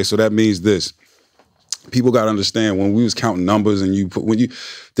okay. So that means this. People got to understand when we was counting numbers and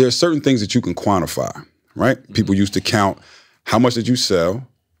there are certain things that you can quantify, right? People used to count how much did you sell,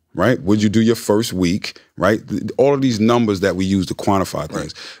 right? Would you do your first week, right? All of these numbers that we use to quantify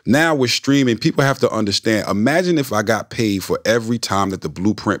things. Now with streaming, people have to understand, imagine if I got paid for every time that the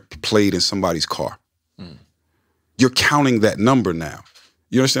Blueprint played in somebody's car. You're counting that number now.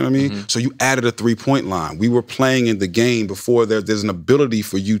 You understand what I mean? So you added a 3-point line. We were playing in the game before there's an ability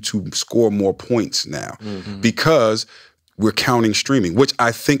for you to score more points now because we're counting streaming, which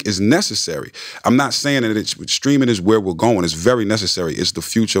I think is necessary. I'm not saying that streaming is where we're going. It's very necessary. It's the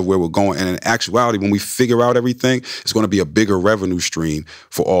future of where we're going. And in actuality, when we figure out everything, it's going to be a bigger revenue stream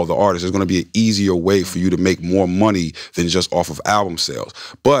for all the artists. It's going to be an easier way for you to make more money than just off of album sales.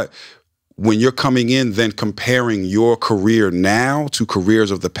 But when you're coming in, then comparing your career now to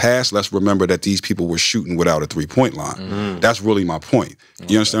careers of the past, let's remember that these people were shooting without a 3-point line. That's really my point.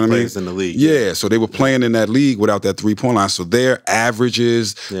 You understand what I mean? In the league. Yeah, so they were playing in that league without that 3-point line. So their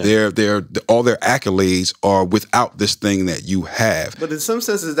averages, all their accolades are without this thing that you have. But in some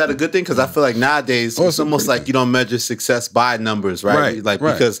sense, is that a good thing? Because I feel like nowadays, it's almost like you don't measure success by numbers, right?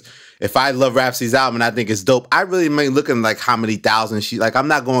 Because if I love Rapsody's album and I think it's dope, I really may looking like how many thousand like I'm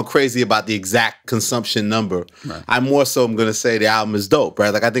not going crazy about the exact consumption number. I more so am gonna say the album is dope,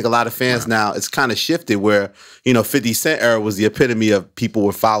 right? Like I think a lot of fans now, it's kind of shifted where, 50 Cent era was the epitome of people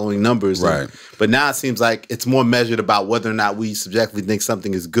were following numbers. But now it seems like it's more measured about whether or not we subjectively think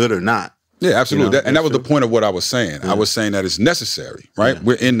something is good or not. Yeah, absolutely. And that was the point of what I was saying. I was saying that it's necessary, right?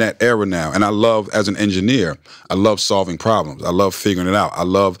 We're in that era now. And I love, as an engineer, I love solving problems. I love figuring it out. I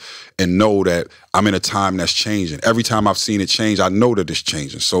love and know that I'm in a time that's changing. Every time I've seen it change, I know that it's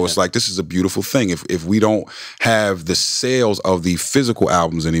changing. So it's like, this is a beautiful thing. If we don't have the sales of the physical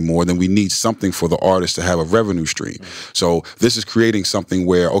albums anymore, then we need something for the artist to have a revenue stream. So this is creating something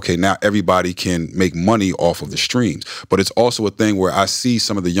where, okay, now everybody can make money off of the streams. But it's also a thing where I see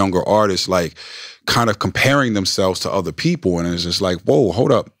some of the younger artists like kind of comparing themselves to other people, and it's just like, whoa,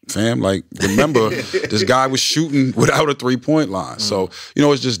 hold up, fam. Like, remember, this guy was shooting without a 3-point line. So,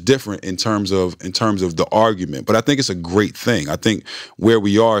 it's just different in terms of the argument. But I think it's a great thing. I think where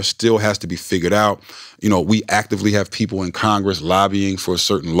we are still has to be figured out. We actively have people in Congress lobbying for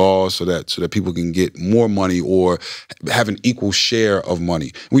certain laws so that people can get more money or have an equal share of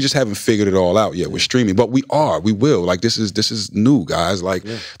money. We just haven't figured it all out yet with streaming, but we will. Like, this is new, guys. Like,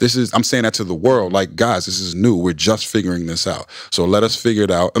 I'm saying that to the world. Like, guys, this is new. We're just figuring this out. So let us figure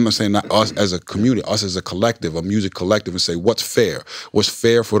it out. I'm not saying not us as a community, us as a collective, a music collective, and say what's fair. What's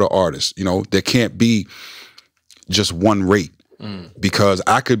fair for the artist? There can't be just one rate. Because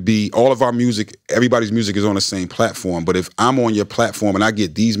I could be, all of our music, everybody's music is on the same platform, but if I'm on your platform and I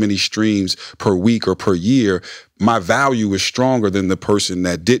get these many streams per week or per year, my value is stronger than the person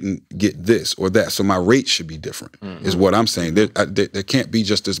that didn't get this or that. So my rate should be different, is what I'm saying. There can't be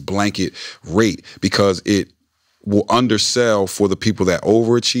just this blanket rate, because it will undersell for the people that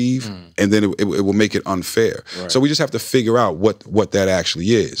overachieve, and then it will make it unfair. So we just have to figure out what that actually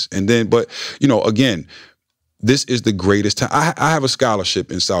is. And then, but, again, this is the greatest time. I have a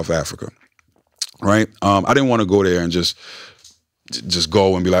scholarship in South Africa, right? I didn't want to go there and just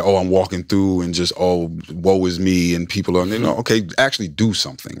go and be like, oh, I'm walking through and just, oh, woe is me, and people are, okay, actually do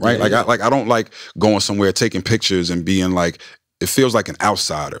something, right? I don't like going somewhere, taking pictures and being like, it feels like an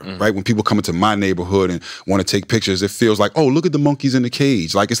outsider, right? When people come into my neighborhood and want to take pictures, it feels like, oh, look at the monkeys in the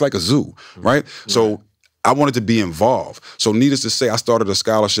cage. Like, it's like a zoo, right? So I wanted to be involved. So needless to say, I started a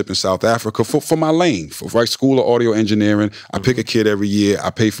scholarship in South Africa for my lane, for School of Audio Engineering. I pick a kid every year. I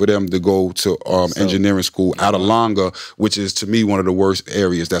pay for them to go to engineering school out of Langa, which is, to me, one of the worst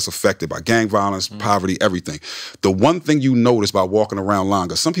areas that's affected by gang violence, poverty, everything. The one thing you notice by walking around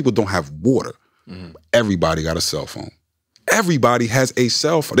Langa, some people don't have water. Everybody got a cell phone. Everybody has a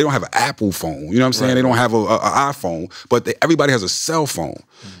cell phone. They don't have an Apple phone. You know what I'm saying? They don't have an iPhone, but everybody has a cell phone,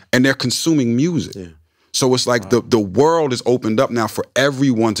 and they're consuming music. So it's like the world is opened up now for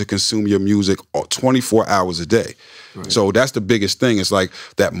everyone to consume your music 24 hours a day. Right. So that's the biggest thing. It's like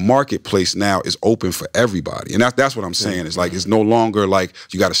that marketplace now is open for everybody. And that's what I'm saying. It's like it's no longer like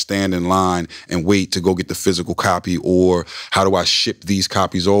you got to stand in line and wait to go get the physical copy, or how do I ship these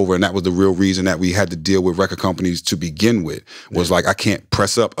copies over? And that was the real reason that we had to deal with record companies to begin with, was like I can't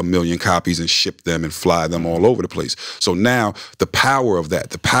press up 1 million copies and ship them and fly them all over the place. So now the power of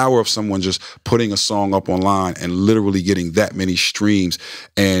that, the power of someone just putting a song up online and literally getting that many streams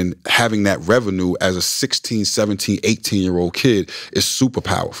and having that revenue as a 16, 17, 18-year-old kid is super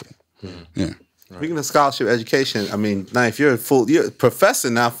powerful. Yeah. Speaking of scholarship education, I mean, now if you're you're a professor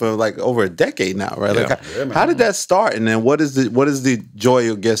now for like over a decade now, right? Yeah. Like, how did that start? And then what is the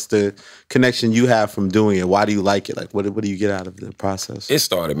joy, I guess, the connection you have from doing it? Why do you like it? Like, what do you get out of the process? It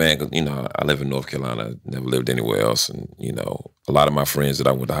started, man, because, you know, I live in North Carolina, never lived anywhere else. And, you know, a lot of my friends that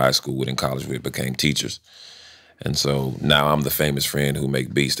I went to high school with and college with became teachers. And so now I'm the famous friend who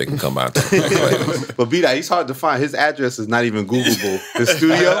make beats that can come out to my class. But B-Dot, he's hard to find. His address is not even Googleable. His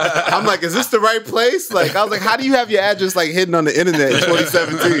studio. I'm like, is this the right place? Like, I was like, how do you have your address like hidden on the internet in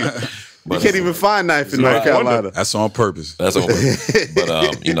 2017? You can't even find Knife in North Carolina. That's on purpose. That's on purpose.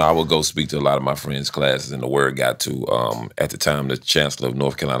 But, you know, I would go speak to a lot of my friends' classes, and the word got to, at the time, the chancellor of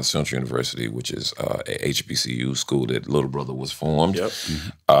North Carolina Central University, which is a HBCU school that Little Brother was formed. Yep.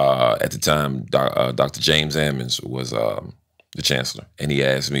 At the time, Dr. James Ammons was the chancellor, and he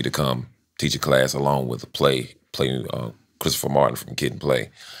asked me to come teach a class along with a play Christopher Martin from Kid and Play.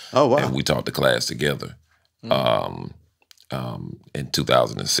 Oh, wow. And we taught the class together. In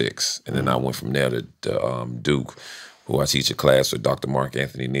 2006. And then I went from there to Duke, who I teach a class with Dr. Mark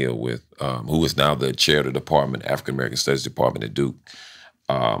Anthony Neal with, who is now the chair of the department, African American Studies department at Duke.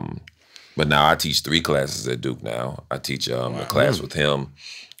 But now I teach 3 classes at Duke now. I teach a class with him.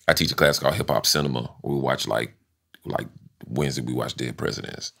 I teach a class called Hip Hop Cinema, where we watch like Wednesday we watch Dead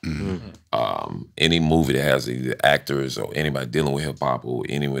Presidents. Any movie that has either actors or anybody dealing with hip hop or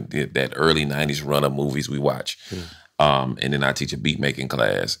anyone that early 90s run of movies we watch. And then I teach a beat making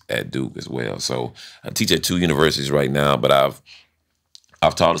class at Duke as well. So I teach at 2 universities right now, but I've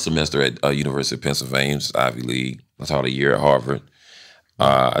taught a semester at University of Pennsylvania, Ivy League. I taught a year at Harvard.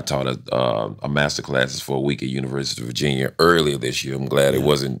 I taught a master classes for a week at University of Virginia earlier this year. I'm glad it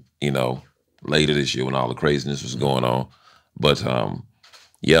wasn't, you know, later this year when all the craziness was going on. But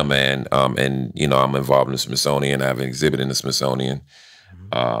yeah, man. And you know, I'm involved in the Smithsonian. I have an exhibit in the Smithsonian.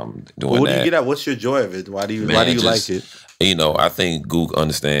 What do you get at? What's your joy of it? Why do you like it? You know, I think Gook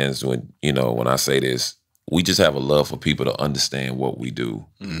understands when, you know, when I say this, we just have a love for people to understand what we do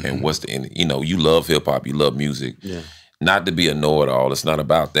and what's the, you know, you love hip hop, you love music. Yeah. Not to be a know-it-all, it's not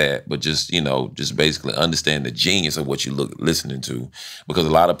about that, but just, you know, just basically understand the genius of what you listening to. Because a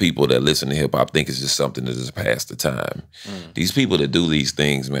lot of people that listen to hip-hop think it's just something to just pass the time. These people that do these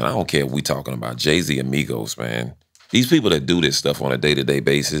things, man, I don't care if we talking about Jay-Z, Amigos, man. These people that do this stuff on a day-to-day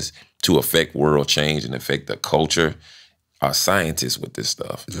basis to affect world change and affect the culture are scientists with this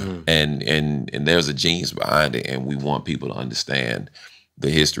stuff. And there's a genius behind it, and we want people to understand the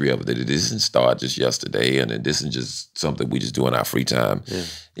history of it. That it doesn't start just yesterday, and this isn't just something we just do in our free time.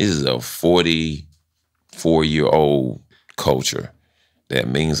 This is a 44-year-old culture that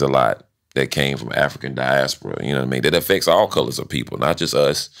means a lot, that came from African diaspora, you know what I mean? That affects all colors of people, not just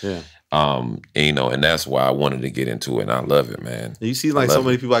us. And, you know, and that's why I wanted to get into it, and I love it, man. You see, like, so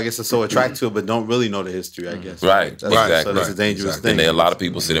many people, I guess, are so attracted to it, but don't really know the history, I guess. Right, exactly. So that's a dangerous thing. And there are a lot of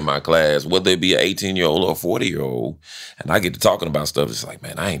people sit in my class, whether they be an 18-year-old or a 40-year-old, and I get to talking about stuff. It's like,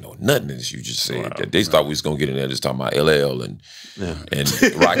 man, I ain't know nothing of this you just said. They thought we was gonna get in there just talking about LL and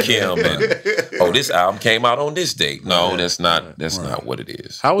Rakim and this album came out on this date. No, that's not what it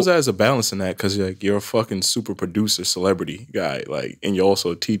is. How is that as a balance in that? Because like you're a fucking super producer, celebrity guy, like, and you're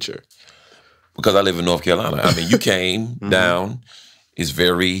also a teacher. Because I live in North Carolina. I mean, you came down. It's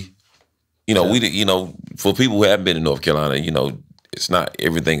very, you know, you know, for people who haven't been in North Carolina, you know, it's not,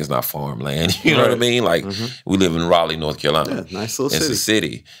 everything is not farmland. You know what I mean? Like, we live in Raleigh, North Carolina. Yeah, nice little city. It's a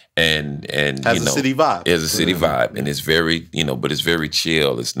city. And has, you know, a city vibe. It has a city vibe. And it's very, you know, but it's very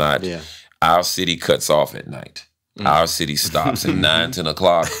chill. It's not, our city cuts off at night. Our city stops at 9, 10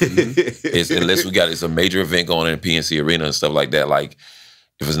 o'clock. Unless it's a major event going on in PNC Arena and stuff like that. Like,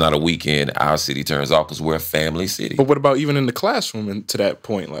 if it's not a weekend, our city turns off because we're a family city. But what about even in the classroom and to that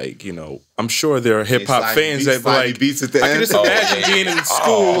point? Like, you know, I'm sure there are hip-hop fans that like, beats at the I end. can just imagine being in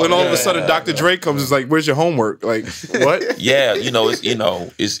school and all of a sudden Dr. Dre comes and is like, where's your homework? Like, what? Yeah,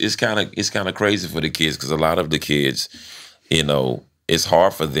 it's kind of crazy for the kids because a lot of the kids, you know, it's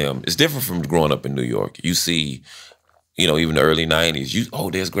hard for them. It's different from growing up in New York. You see you know, even the early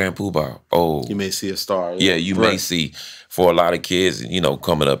 90s, there's Grand Poobah. Oh. You may see a star. Yeah, you may see. For a lot of kids, you know,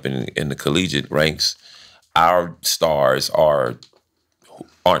 coming up in the collegiate ranks, our stars aren't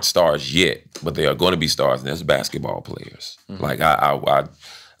stars yet, but they are going to be stars, and that's basketball players. Like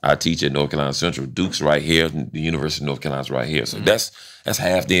I teach at North Carolina Central. Duke's right here, and the University of North Carolina's right here. So that's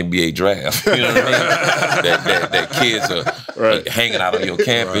half the NBA draft. You know what I mean? that kids are hanging out on your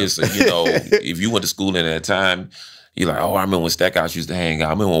campus. And, you know, if you went to school in that time, you're like, oh, I remember when Stackhouse used to hang out.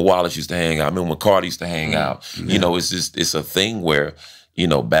 I remember when Wallace used to hang out. I remember when Carter used to hang out. You know, it's a thing where, you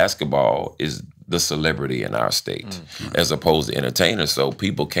know, basketball is the celebrity in our state as opposed to entertainers. So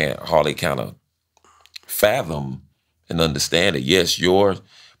people can't hardly kind of fathom and understand it. Yes, your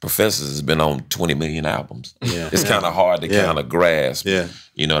professors has been on 20 million albums. Yeah. It's kind of hard to kind of grasp. Yeah.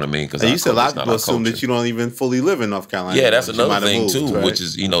 You know what I mean? Because you said a lot of people assume that you don't even fully live in North Carolina. Yeah, that's another thing too, which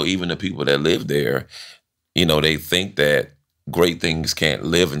is, you know, even the people that live there, you know, they think that great things can't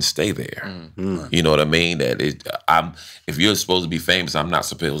live and stay there. You know what I mean? That if you're supposed to be famous, I'm not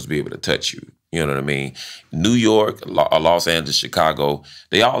supposed to be able to touch you. You know what I mean? New York, Los Angeles, Chicago,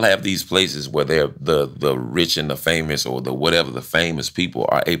 they all have these places where they're the rich and the famous, or the whatever, the famous people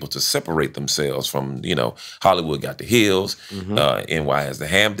are able to separate themselves from, you know, Hollywood got the Hills, NY has the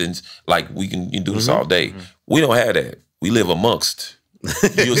Hamptons. Like, you can do this all day. We don't have that. We live amongst.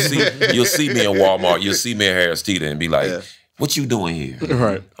 You'll see me in Walmart, you'll see me in Harris Teeter and be like, what you doing here?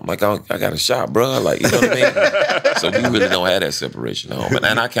 Right. I'm like, I got a shop, bro. Like, you know what I mean? So we really don't have that separation at home.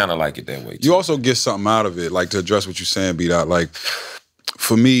 And I kind of like it that way, too. You also get something out of it, like, to address what you're saying, B-Dot. Like,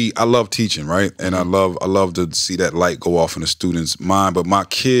 for me, I love teaching, right? And I love to see that light go off in a student's mind. But my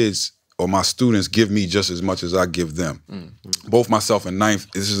kids or my students give me just as much as I give them. Both myself and Ninth,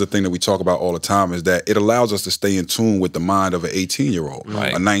 this is the thing that we talk about all the time, is that it allows us to stay in tune with the mind of an 18-year-old,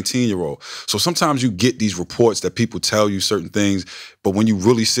 a 19-year-old. So sometimes you get these reports that people tell you certain things, but when you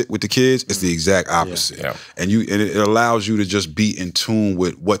really sit with the kids, it's the exact opposite. Yeah. And it allows you to just be in tune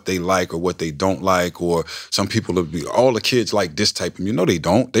with what they like or what they don't like. Or some people, all the kids like this type of, they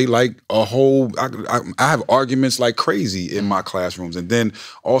don't. They like a whole, I have arguments like crazy in my classrooms. And then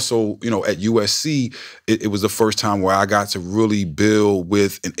also, at USC, it was the first time where I got to really build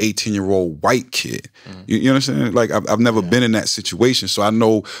with an 18-year-old white kid. You understand? Like, I've never been in that situation. So I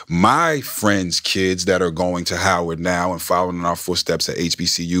know my friends' kids that are going to Howard now and following in our footsteps at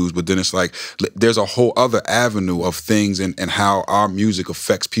HBCUs, but then it's like there's a whole other avenue of things and how our music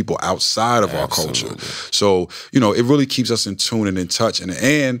affects people outside of our culture. So, it really keeps us in tune and in touch.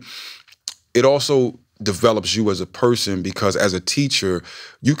 And it also develops you as a person, because as a teacher,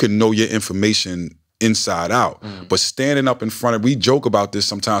 you can know your information inside out. But standing up in front of, we joke about this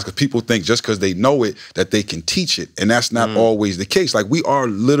sometimes because people think just because they know it that they can teach it, and that's not always the case. Like, we are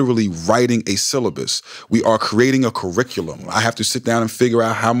literally writing a syllabus. We are creating a curriculum. I have to sit down and figure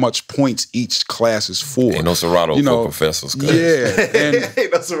out how much points each class is for. Ain't no Serato for professors. Yeah,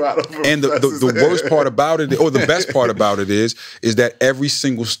 and the worst part about it, or the best part about it is that every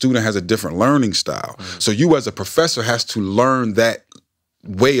single student has a different learning style. So you as a professor has to learn that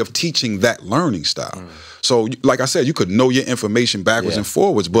way of teaching that learning style. So, like I said, you could know your information backwards and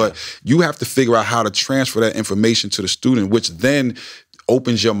forwards, but you have to figure out how to transfer that information to the student, which then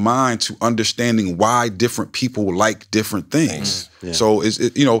opens your mind to understanding why different people like different things. So,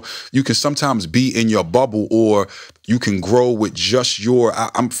 you can sometimes be in your bubble, or you can grow with just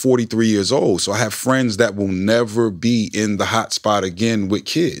I'm 43 years old, so I have friends that will never be in the hot spot again with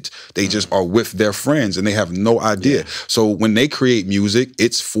kids. They just are with their friends, and they have no idea. So when they create music,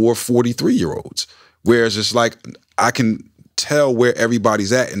 it's for 43-year-olds. Whereas it's like, I can tell where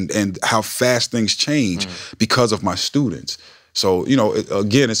everybody's at and how fast things change because of my students. So,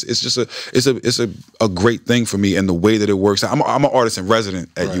 again, it's just a great thing for me, and the way that it works. I'm an artist in resident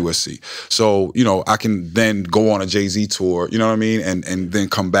at USC. So, I can then go on a Jay-Z tour, you know what I mean? And then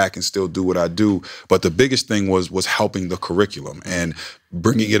come back and still do what I do. But the biggest thing was helping the curriculum and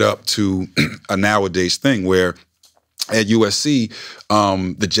bringing it up to a nowadays thing where at USC,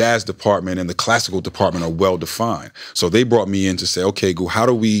 the jazz department and the classical department are well defined. So they brought me in to say, okay, how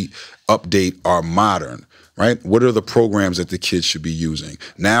do we update our modern? Right? What are the programs that the kids should be using?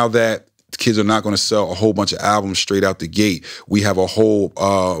 Now that the kids are not going to sell a whole bunch of albums straight out the gate, we have a whole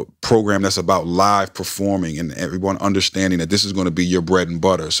program that's about live performing and everyone understanding that this is going to be your bread and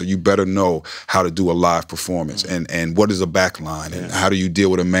butter. So you better know how to do a live performance and what is a backline and how do you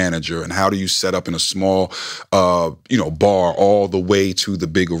deal with a manager and how do you set up in a small, bar all the way to the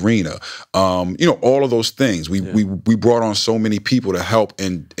big arena. All of those things. We brought on so many people to help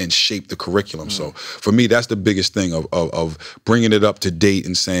and shape the curriculum. So for me, that's the biggest thing of bringing it up to date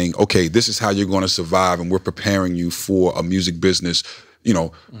and saying, okay, this this is how you're going to survive, and we're preparing you for a music business, you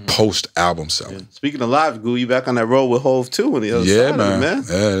know, post-album selling. Yeah. Speaking of live, Goo, you back on that road with Hove too on the other side man. of it, man.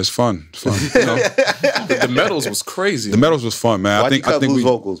 Yeah, it's fun. It's fun. You know? The Medals was crazy. The Medals was fun, man. Why'd you cut Boo's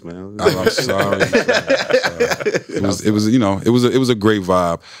vocals, man? I'm sorry. It was, you know, it was a great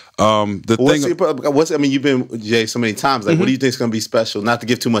vibe. I mean, you've been with Jay so many times. Like, what do you think is going to be special? Not to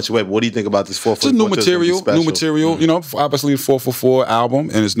give too much away, but what do you think about this 4 for 4? Just new material. You know, obviously the 4 for 4 album,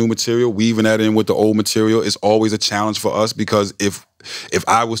 and it's new material. Weaving that in with the old material is always a challenge for us, because if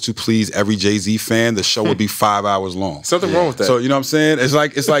I was to please every Jay-Z fan, the show would be 5 hours long. Something wrong with that. So you know what I'm saying?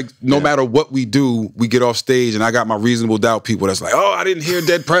 It's like no matter what we do, we get off stage, and I got my reasonable doubt people that's like, oh, I didn't hear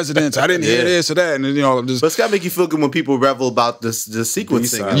Dead Presidents, I didn't hear this or that, and then, you know, I'm just. But it's got to make you feel good when people revel about the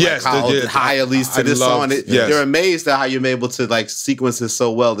sequencing. Yes, like how it leads to this song. They're amazed at how you're able to like sequence it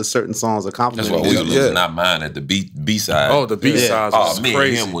so well that certain songs are complementing. That's why we were losing our mind at the B side. Oh, the B sides was me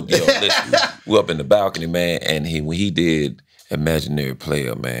crazy. and him would, listen, we up in the balcony, man, and when he did Imaginary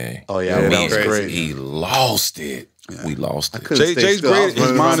Player, man. Oh yeah, that was great. He lost it. Yeah. We lost it. Jay's great.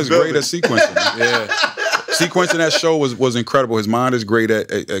 His mind is great at sequencing. Yeah. Sequencing that show was incredible. His mind is great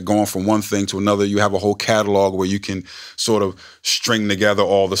at going from one thing to another. You have a whole catalog where you can sort of string together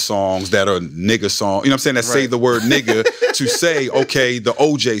all the songs that are nigga songs. You know what I'm saying? That say the word nigga to say, okay, the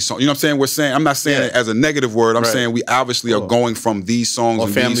OJ song. You know what I'm saying? I'm not saying it as a negative word. I'm saying we obviously are going from these songs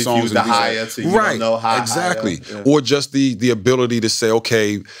and these songs. The higher to you don't know how. Exactly. Yeah. Or just the ability to say,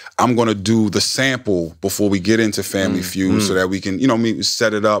 okay, I'm going to do the sample before we get into Family Feud so that we can, you know,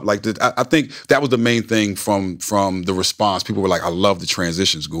 set it up. Like I think that was the main thing from the response. People were like, I love the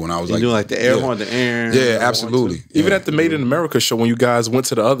transitions, Goo. And I was like, doing like the air horn, the air. Yeah, absolutely. Even at the Made in America show, when you guys went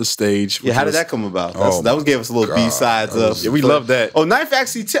to the other stage. Yeah, how did that come about? That gave us a little B-sides of. Yeah, we love that. Oh, Knife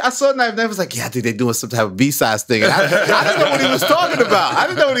actually, I saw Knife was like, yeah, I think they're doing some type of B-sides thing. And I didn't know what he was talking about. I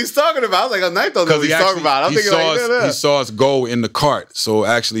was like, oh, Knife don't know what he's talking about. I'm thinking like, he saw us go in the cart. So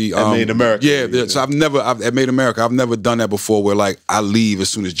actually, at Made in America. Yeah, so at Made in America, I've never done that before where like I leave as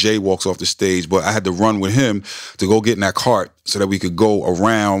soon as Jay walks off the stage, but I had to run with him to go get in that cart so that we could go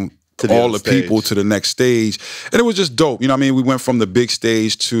around all the people to the next stage. And it was just dope. You know what I mean? We went from the big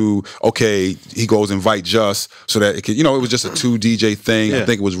stage to, okay, he goes invite Just so that it could, you know, it was just a 2 DJ thing. I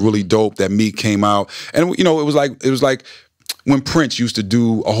think it was really dope that Meek came out. And, you know, it was like when Prince used to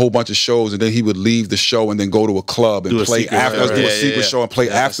do a whole bunch of shows and then he would leave the show and then go to a club and play afterwards, do a secret show and play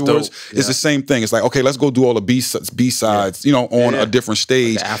afterwards. It's the same thing. It's like, okay, let's go do all the B-sides, you know, on a different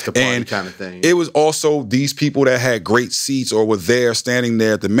stage. Like after party kind of thing. It was also these people that had great seats or were there standing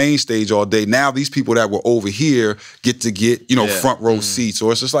there at the main stage all day. Now these people that were over here get, you know, front row seats.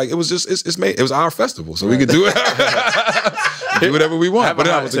 So it's just like, it was our festival. So we could do it. Do whatever we want. But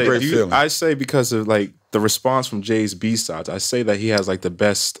that was a great feeling. I say because of like the response from Jay's B-sides, I say that he has like the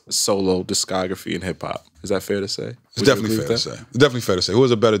best solo discography in hip hop. Is that fair to say? It's definitely fair to say. It's definitely fair to say. Who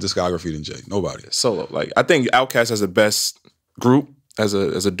has a better discography than Jay? Nobody. Solo. Like I think Outkast has the best group as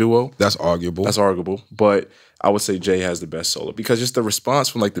a duo. That's arguable. But I would say Jay has the best solo because just the response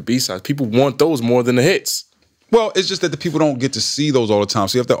from like the B-sides, people want those more than the hits. Well, it's just that the people don't get to see those all the time.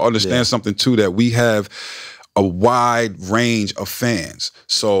 So you have to understand something too, that we have a wide range of fans.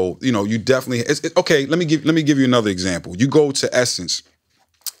 So, you know, you definitely okay, let me give you another example. You go to Essence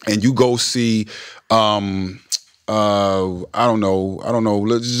and you go see I don't know.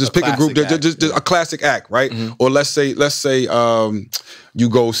 Let's just pick a group, just a classic act, right? Or let's say you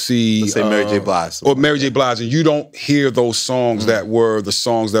go see Mary J. Blige. Or Mary J. Blige, and you don't hear those songs that were the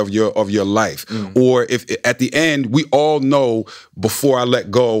songs of your life. Or if at the end, we all know Before I Let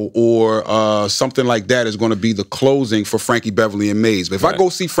Go or something like that is going to be the closing for Frankie Beverly and Maze. But if I go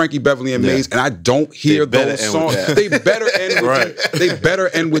see Frankie Beverly and Maze and I don't hear those songs, they better end with they better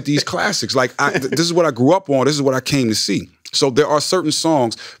end with these classics. Like this is what I grew up on. This is what I came to see. So there are certain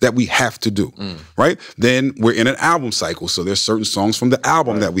songs that we have to do, right? Then we're in an album cycle, so there's certain songs from the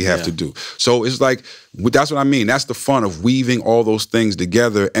album that we have to do. So it's like, that's what I mean. That's the fun of weaving all those things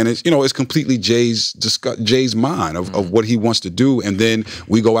together, and it's, you know, it's completely Jay's mind of what he wants to do, and then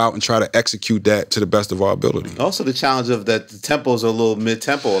we go out and try to execute that to the best of our ability. Also, the challenge of that the tempos are a little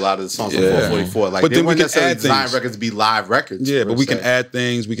mid-tempo. A lot of the songs on 444, like, but they weren't necessarily designed records to be live records. Yeah, but we can add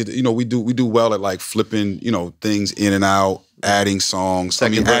things. We could, you know, we do well at like flipping, you know, things in and out. adding songs.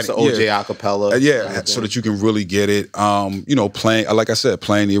 Second verse of OJ acapella. So that you can really get it. You know, playing, like I said,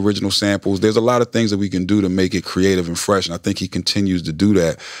 playing the original samples. There's a lot of things that we can do to make it creative and fresh, and I think he continues to do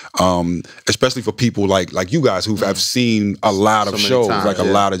that. Especially for people like you guys who have seen a lot of shows, like a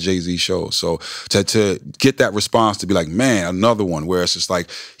lot of Jay-Z shows. So to get that response, to be like, man, another one, where it's just like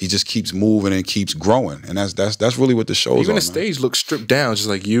he just keeps moving and keeps growing, and that's really what the show is. Even the stage looks stripped down, just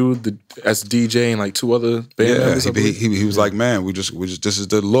like you, as DJ, and like 2 other band members. He was like, man, we just this is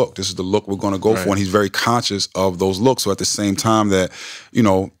the look. This is the look we're going to go for, and he's very conscious of those looks. So at the same time that, you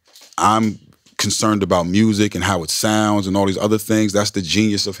know, I'm concerned about music and how it sounds and all these other things, that's the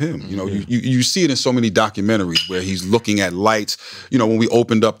genius of him. You know, you see it in so many documentaries where he's looking at lights. You know, when we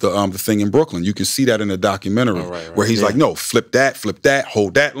opened up the thing in Brooklyn, you can see that in the documentary where he's like, no, flip that,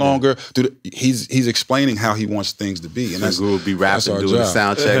 hold that longer. He's explaining how he wants things to be, and that's Guru would be rapping, doing the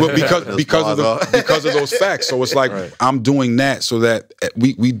sound check. Well, because of those facts. So it's like I'm doing that so that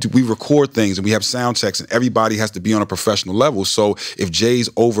we record things and we have sound checks, and everybody has to be on a professional level. So if Jay's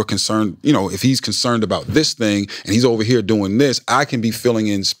over concerned, you know, if he's concerned about this thing and he's over here doing this, I can be filling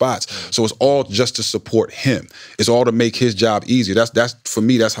in spots. So it's all just to support him. It's all to make his job easier. That's for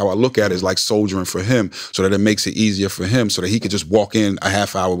me, that's how I look at it, is like soldiering for him, so that it makes it easier for him, so that he could just walk in a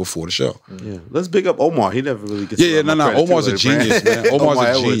half hour before the show. Yeah, let's big up Omar. He never really gets Omar's a genius, man.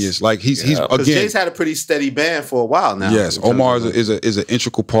 Omar's a genius. Like he's again, Jay's had a pretty steady band for a while now. Yes, Omar is an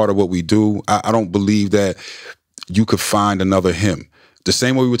integral part of what we do. I don't believe that you could find another him. The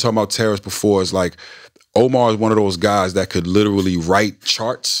same way we were talking about Terrace before, is like Omar is one of those guys that could literally write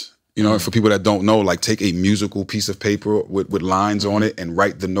charts. You know, for people that don't know, like take a musical piece of paper with lines on it and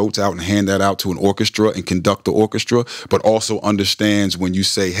write the notes out and hand that out to an orchestra and conduct the orchestra, but also understands when you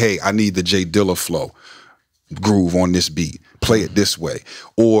say, hey, I need the J Dilla flow groove on this beat, play it this way.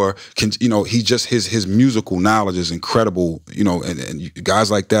 Or, you know, he just, his musical knowledge is incredible, you know, and guys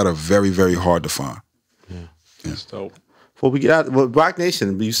like that are very, very hard to find. Yeah. That's dope. Before we get out, Rock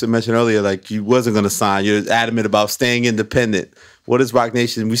Nation, you used to mention earlier, like you wasn't going to sign. You're adamant about staying independent. What is Rock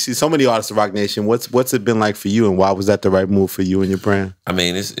Nation? We see so many artists of Rock Nation. What's it been like for you, and why was that the right move for you and your brand? I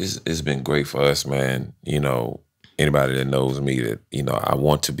mean, it's been great for us, man. You know, anybody that knows me, that, you know, I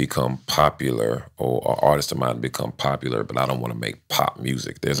want to become popular, or artists of mine to become popular, but I don't want to make pop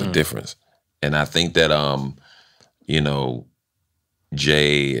music. There's a difference. And I think that, you know,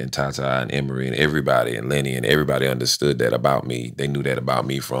 Jay and Tata and Emery and everybody and Lenny and everybody understood that about me. They knew that about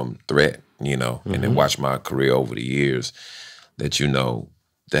me from Threat, you know, and then watched my career over the years, that, you know,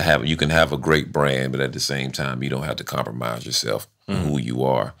 you can have a great brand, but at the same time, you don't have to compromise yourself on who you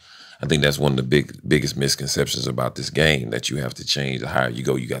are. I think that's one of the biggest misconceptions about this game, that you have to change. The higher you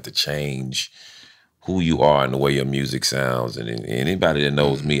go, you got to change who you are and the way your music sounds. And anybody that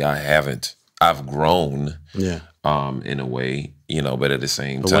knows me, I've grown in a way, you know, but at the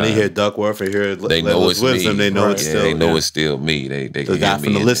same time, when they hear Duckworth or hear they know it's Wisdom, me. They know it's still. They know it's still me. They the guy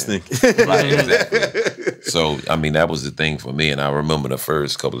from the listening. Right, exactly. So, I mean, that was the thing for me. And I remember the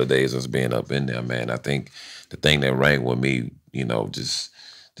first couple of days I was being up in there, man. I think the thing that rang with me, you know, just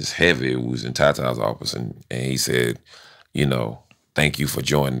heavy, was in Tata's office, and he said, you know, thank you for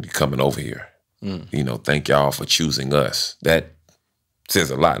coming over here. You know, thank y'all for choosing us. That says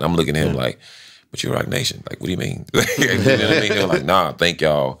a lot. And I'm looking at him like, but you're Rock Nation. Like, what do you mean? You know what I mean? They were like, nah, thank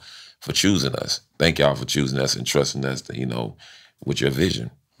y'all for choosing us. Thank y'all for choosing us and trusting us, to, you know, with your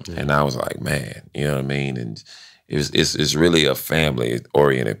vision. And I was like, man, you know what I mean? And it's really a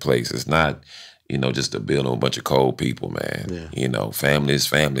family-oriented place. It's not, you know, just a building a bunch of cold people, man. You know, family is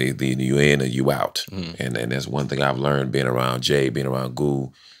family. Either you in or you out. And that's one thing I've learned being around Jay, being around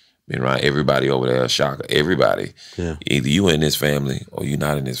Goo, being around everybody over there, Shaka, everybody. Either you in this family or you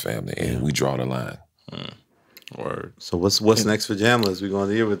not in this family, and we draw the line. Word. So what's next for Jamlers? We're going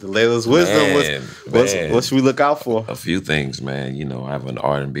to hear with the Laila's Wisdom. What should we look out for? A few things, man. You know, I have an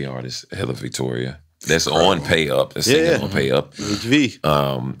R&B artist, Hella Victoria, that's on Pay Up. That's singing on Pay Up. HV.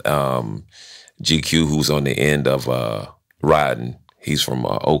 GQ, who's on the end of Riding. He's from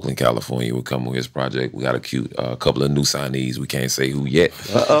Oakland, California. We're coming with his project. We got a couple of new signees. We can't say who yet.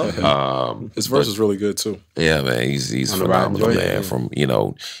 His verse is really good too. Yeah, man. He's phenomenal, man. From, you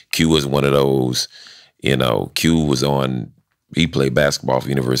know, Q was one of those. You know, Q was he played basketball for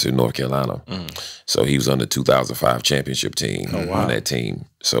University of North Carolina. So he was on the 2005 championship team on that team.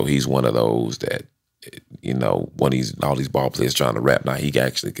 So he's one of those that, you know, all these ball players trying to rap. Now he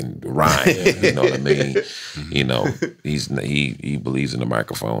actually can rhyme. You know what I mean? You know, he believes in the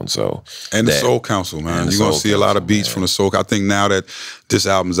microphone. So and the Soul Council, man. You're gonna see a lot of beats from the Soul. I think now that this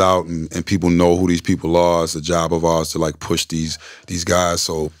album's out and people know who these people are, it's a job of ours to like push these guys.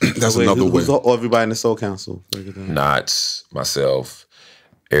 So that's another way. Who's everybody in the Soul Council? Knots, myself,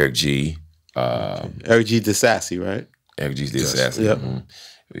 Eric G. Eric G. the Sassy, right? Eric G's the Sassy. Yep.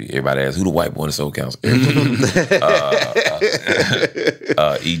 Everybody asks, who the white boy in the Soul Council?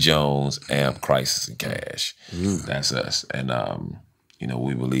 E. Jones, Amp, Crisis, and Cash. That's us. And, you know,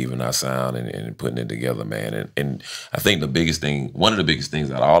 we believe in our sound and putting it together, man. And I think one of the biggest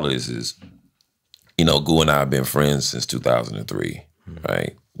things out of all of this is, you know, Goo and I have been friends since 2003,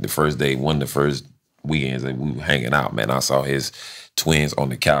 right? One of the first weekends that we were hanging out, man, I saw his twins on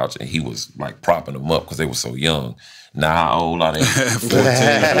the couch and he was like propping them up because they were so young. Now how old are they?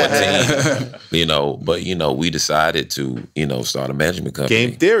 14. You know, but you know, we decided to, you know, start a management company.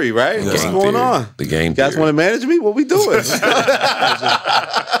 Game Theory, right? What's going on? The Game You guys want to manage me? What we doing?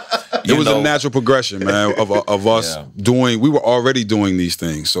 It was a natural progression, man, of us doing. We were already doing these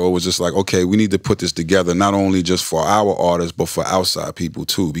things, so it was just like, okay, we need to put this together, not only just for our artists, but for outside people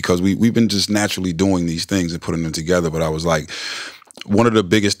too, because we've been just naturally doing these things and putting them together. But I was like, one of the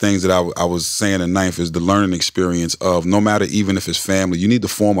biggest things that I was saying in ninth is the learning experience of no matter, even if it's family, you need to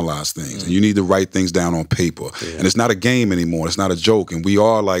formalize things and you need to write things down on paper. Yeah. And it's not a game anymore. It's not a joke. And we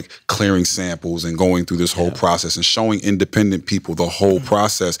are like clearing samples and going through this whole process and showing independent people the whole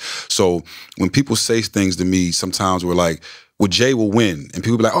process. So when people say things to me, sometimes we're like, well, Jay will win. And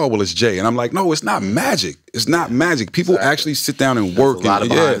people be like, oh, well, it's Jay. And I'm like, no, it's not magic. It's not magic. People actually sit down and work. It's a lot of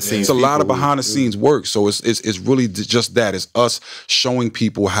behind the scenes. It's a lot of behind the scenes work. So it's really just that. It's us showing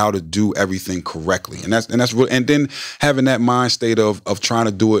people how to do everything correctly. And that's real. And then having that mind state of trying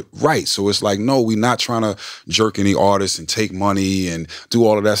to do it right. So it's like, no, we're not trying to jerk any artists and take money and do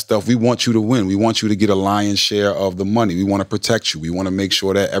all of that stuff. We want you to win. We want you to get a lion's share of the money. We want to protect you. We want to make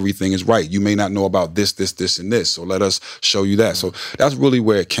sure that everything is right. You may not know about this, and this. So let us show you that. So that's really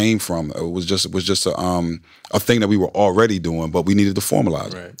where it came from. It was just a thing that we were already doing, but we needed to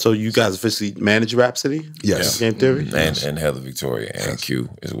formalize it. So you guys officially manage Rapsody? Yes. Game Theory? And Heather Victoria and Q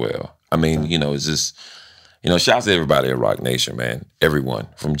as well. I mean, you know, it's just, you know, shouts to everybody at Rock Nation, man. Everyone,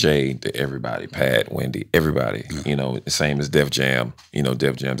 from Jay to everybody, Pat, Wendy, everybody. You know, the same as Def Jam. You know,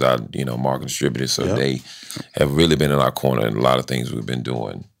 Def Jam's our, you know, marketing distributor, so they have really been in our corner in a lot of things we've been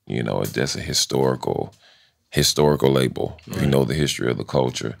doing. You know, that's a historical label. You know the history of the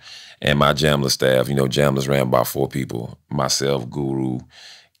culture. And my Jamla staff, you know, Jamla's ran by 4 people. Myself, Guru,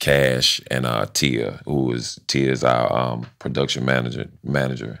 Cash, and Tia is our production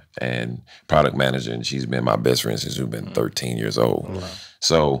manager and product manager, and she's been my best friend since we've been 13 years old. Wow.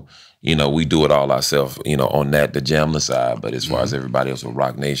 So, you know, we do it all ourselves, you know, on the Jamla side, but as far as everybody else with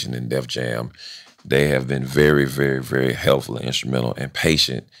Rock Nation and Def Jam, they have been very, very, very helpful and instrumental and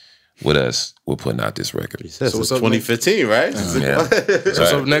patient with us. We're putting out this record. So it's 2015, right? Yeah.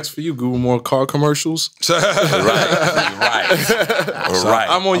 So what's next for you? Google more car commercials? Right.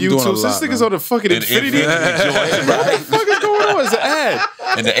 I'm on YouTube. So this nigga's on the fucking Infinity. What the fuck is going on? It's an ad.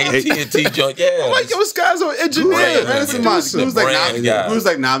 And the AT&T joint, I'm like, yo, this guy's on engineer. He was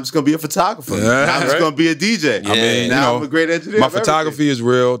like, nah, I'm just going to be a photographer. Nah, I'm just going to be a DJ. I mean, now I'm a great engineer. My photography is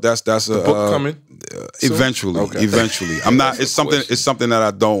real. That's a book coming. Eventually. I'm not. It's something that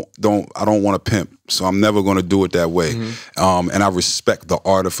I don't want to pimp. So I'm never going to do it that way. And I respect the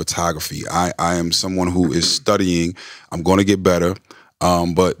art of photography. I am someone who is studying. I'm going to get better.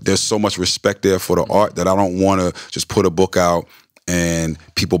 But there's so much respect there for the art that I don't want to just put a book out and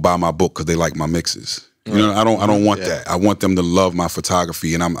people buy my book because they like my mixes. You know, I don't want that. I want them to love my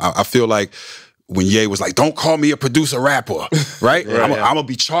photography, and I feel like when Ye was like, "Don't call me a producer rapper," right? I'm gonna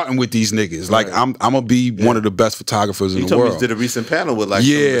be charting with these niggas. Like I'm gonna be one of the best photographers in the world. You did a recent panel with like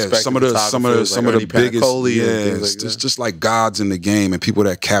some of the biggest, it's just like gods in the game and people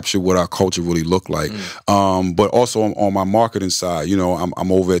that capture what our culture really look like. But also on my marketing side, you know,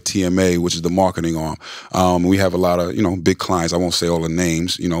 I'm over at TMA, which is the marketing arm. We have a lot of big clients. I won't say all the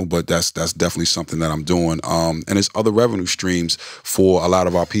names, but that's definitely something that I'm doing. And it's other revenue streams for a lot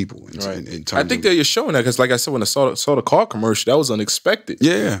of our people. In terms I think that you're showing that because, like I said, when I saw the car commercial, that was unexpected.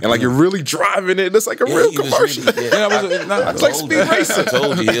 Yeah, and like you're really driving it. It's like a real commercial. It's like Speed Racer. I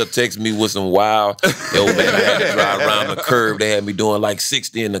told you he'll text me with some wild. Yo, man, I had to drive around the curve. They had me doing like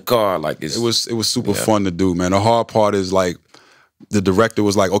 60 in the car. Like it was super fun to do, man. The hard part is like the director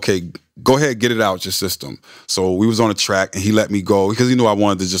was like, okay, go ahead, get it out your system. So we was on a track and he let me go because he knew I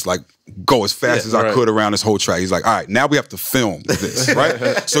wanted to just like go as fast as I could around this whole track. He's like, all right, now we have to film this,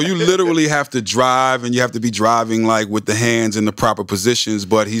 right? So you literally have to drive, and you have to be driving like with the hands in the proper positions.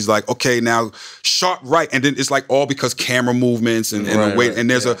 But he's like, okay, now sharp right, and then it's like all because camera movements and the weight. And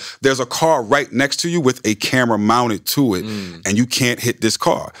there's a car right next to you with a camera mounted to it, and you can't hit this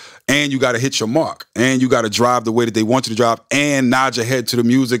car. And you got to hit your mark, and you got to drive the way that they want you to drive, and nod your head to the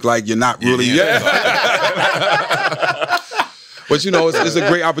music like you're not really. But you know, it's a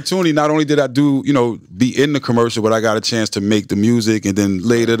great opportunity. Not only did I do, you know, be in the commercial, but I got a chance to make the music, and then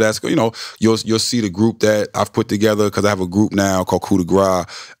later, that's, you know, you'll see the group that I've put together, because I have a group now called Coup de Gras.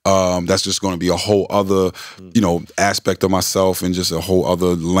 That's just going to be a whole other, you know, aspect of myself, and just a whole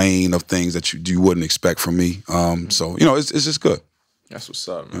other lane of things that you wouldn't expect from me. So you know, it's just good. That's what's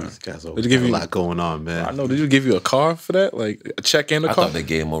up, man. These guys always got a lot going on, man. I know. Did you give you a car for that? Like a check in the car? I thought they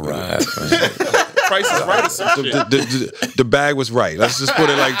gave him a ride. Price is right or some shit. The bag was right. Let's just put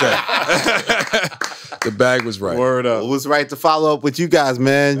it like that. The bag was right. Word up. It was right to follow up with you guys,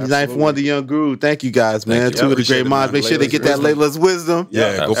 man. Absolutely. Ninth Wonder, Young Guru. Thank you guys, man. Two of the great minds. Make sure they get that Laila's Wisdom.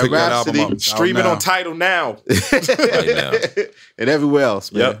 Yeah, go pick that album up. Stream it on TIDAL now. Right now. And everywhere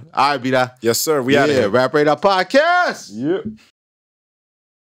else, man. All right, B-Dot. Yes, sir. We out of here. Rap Radar Podcast. Yep.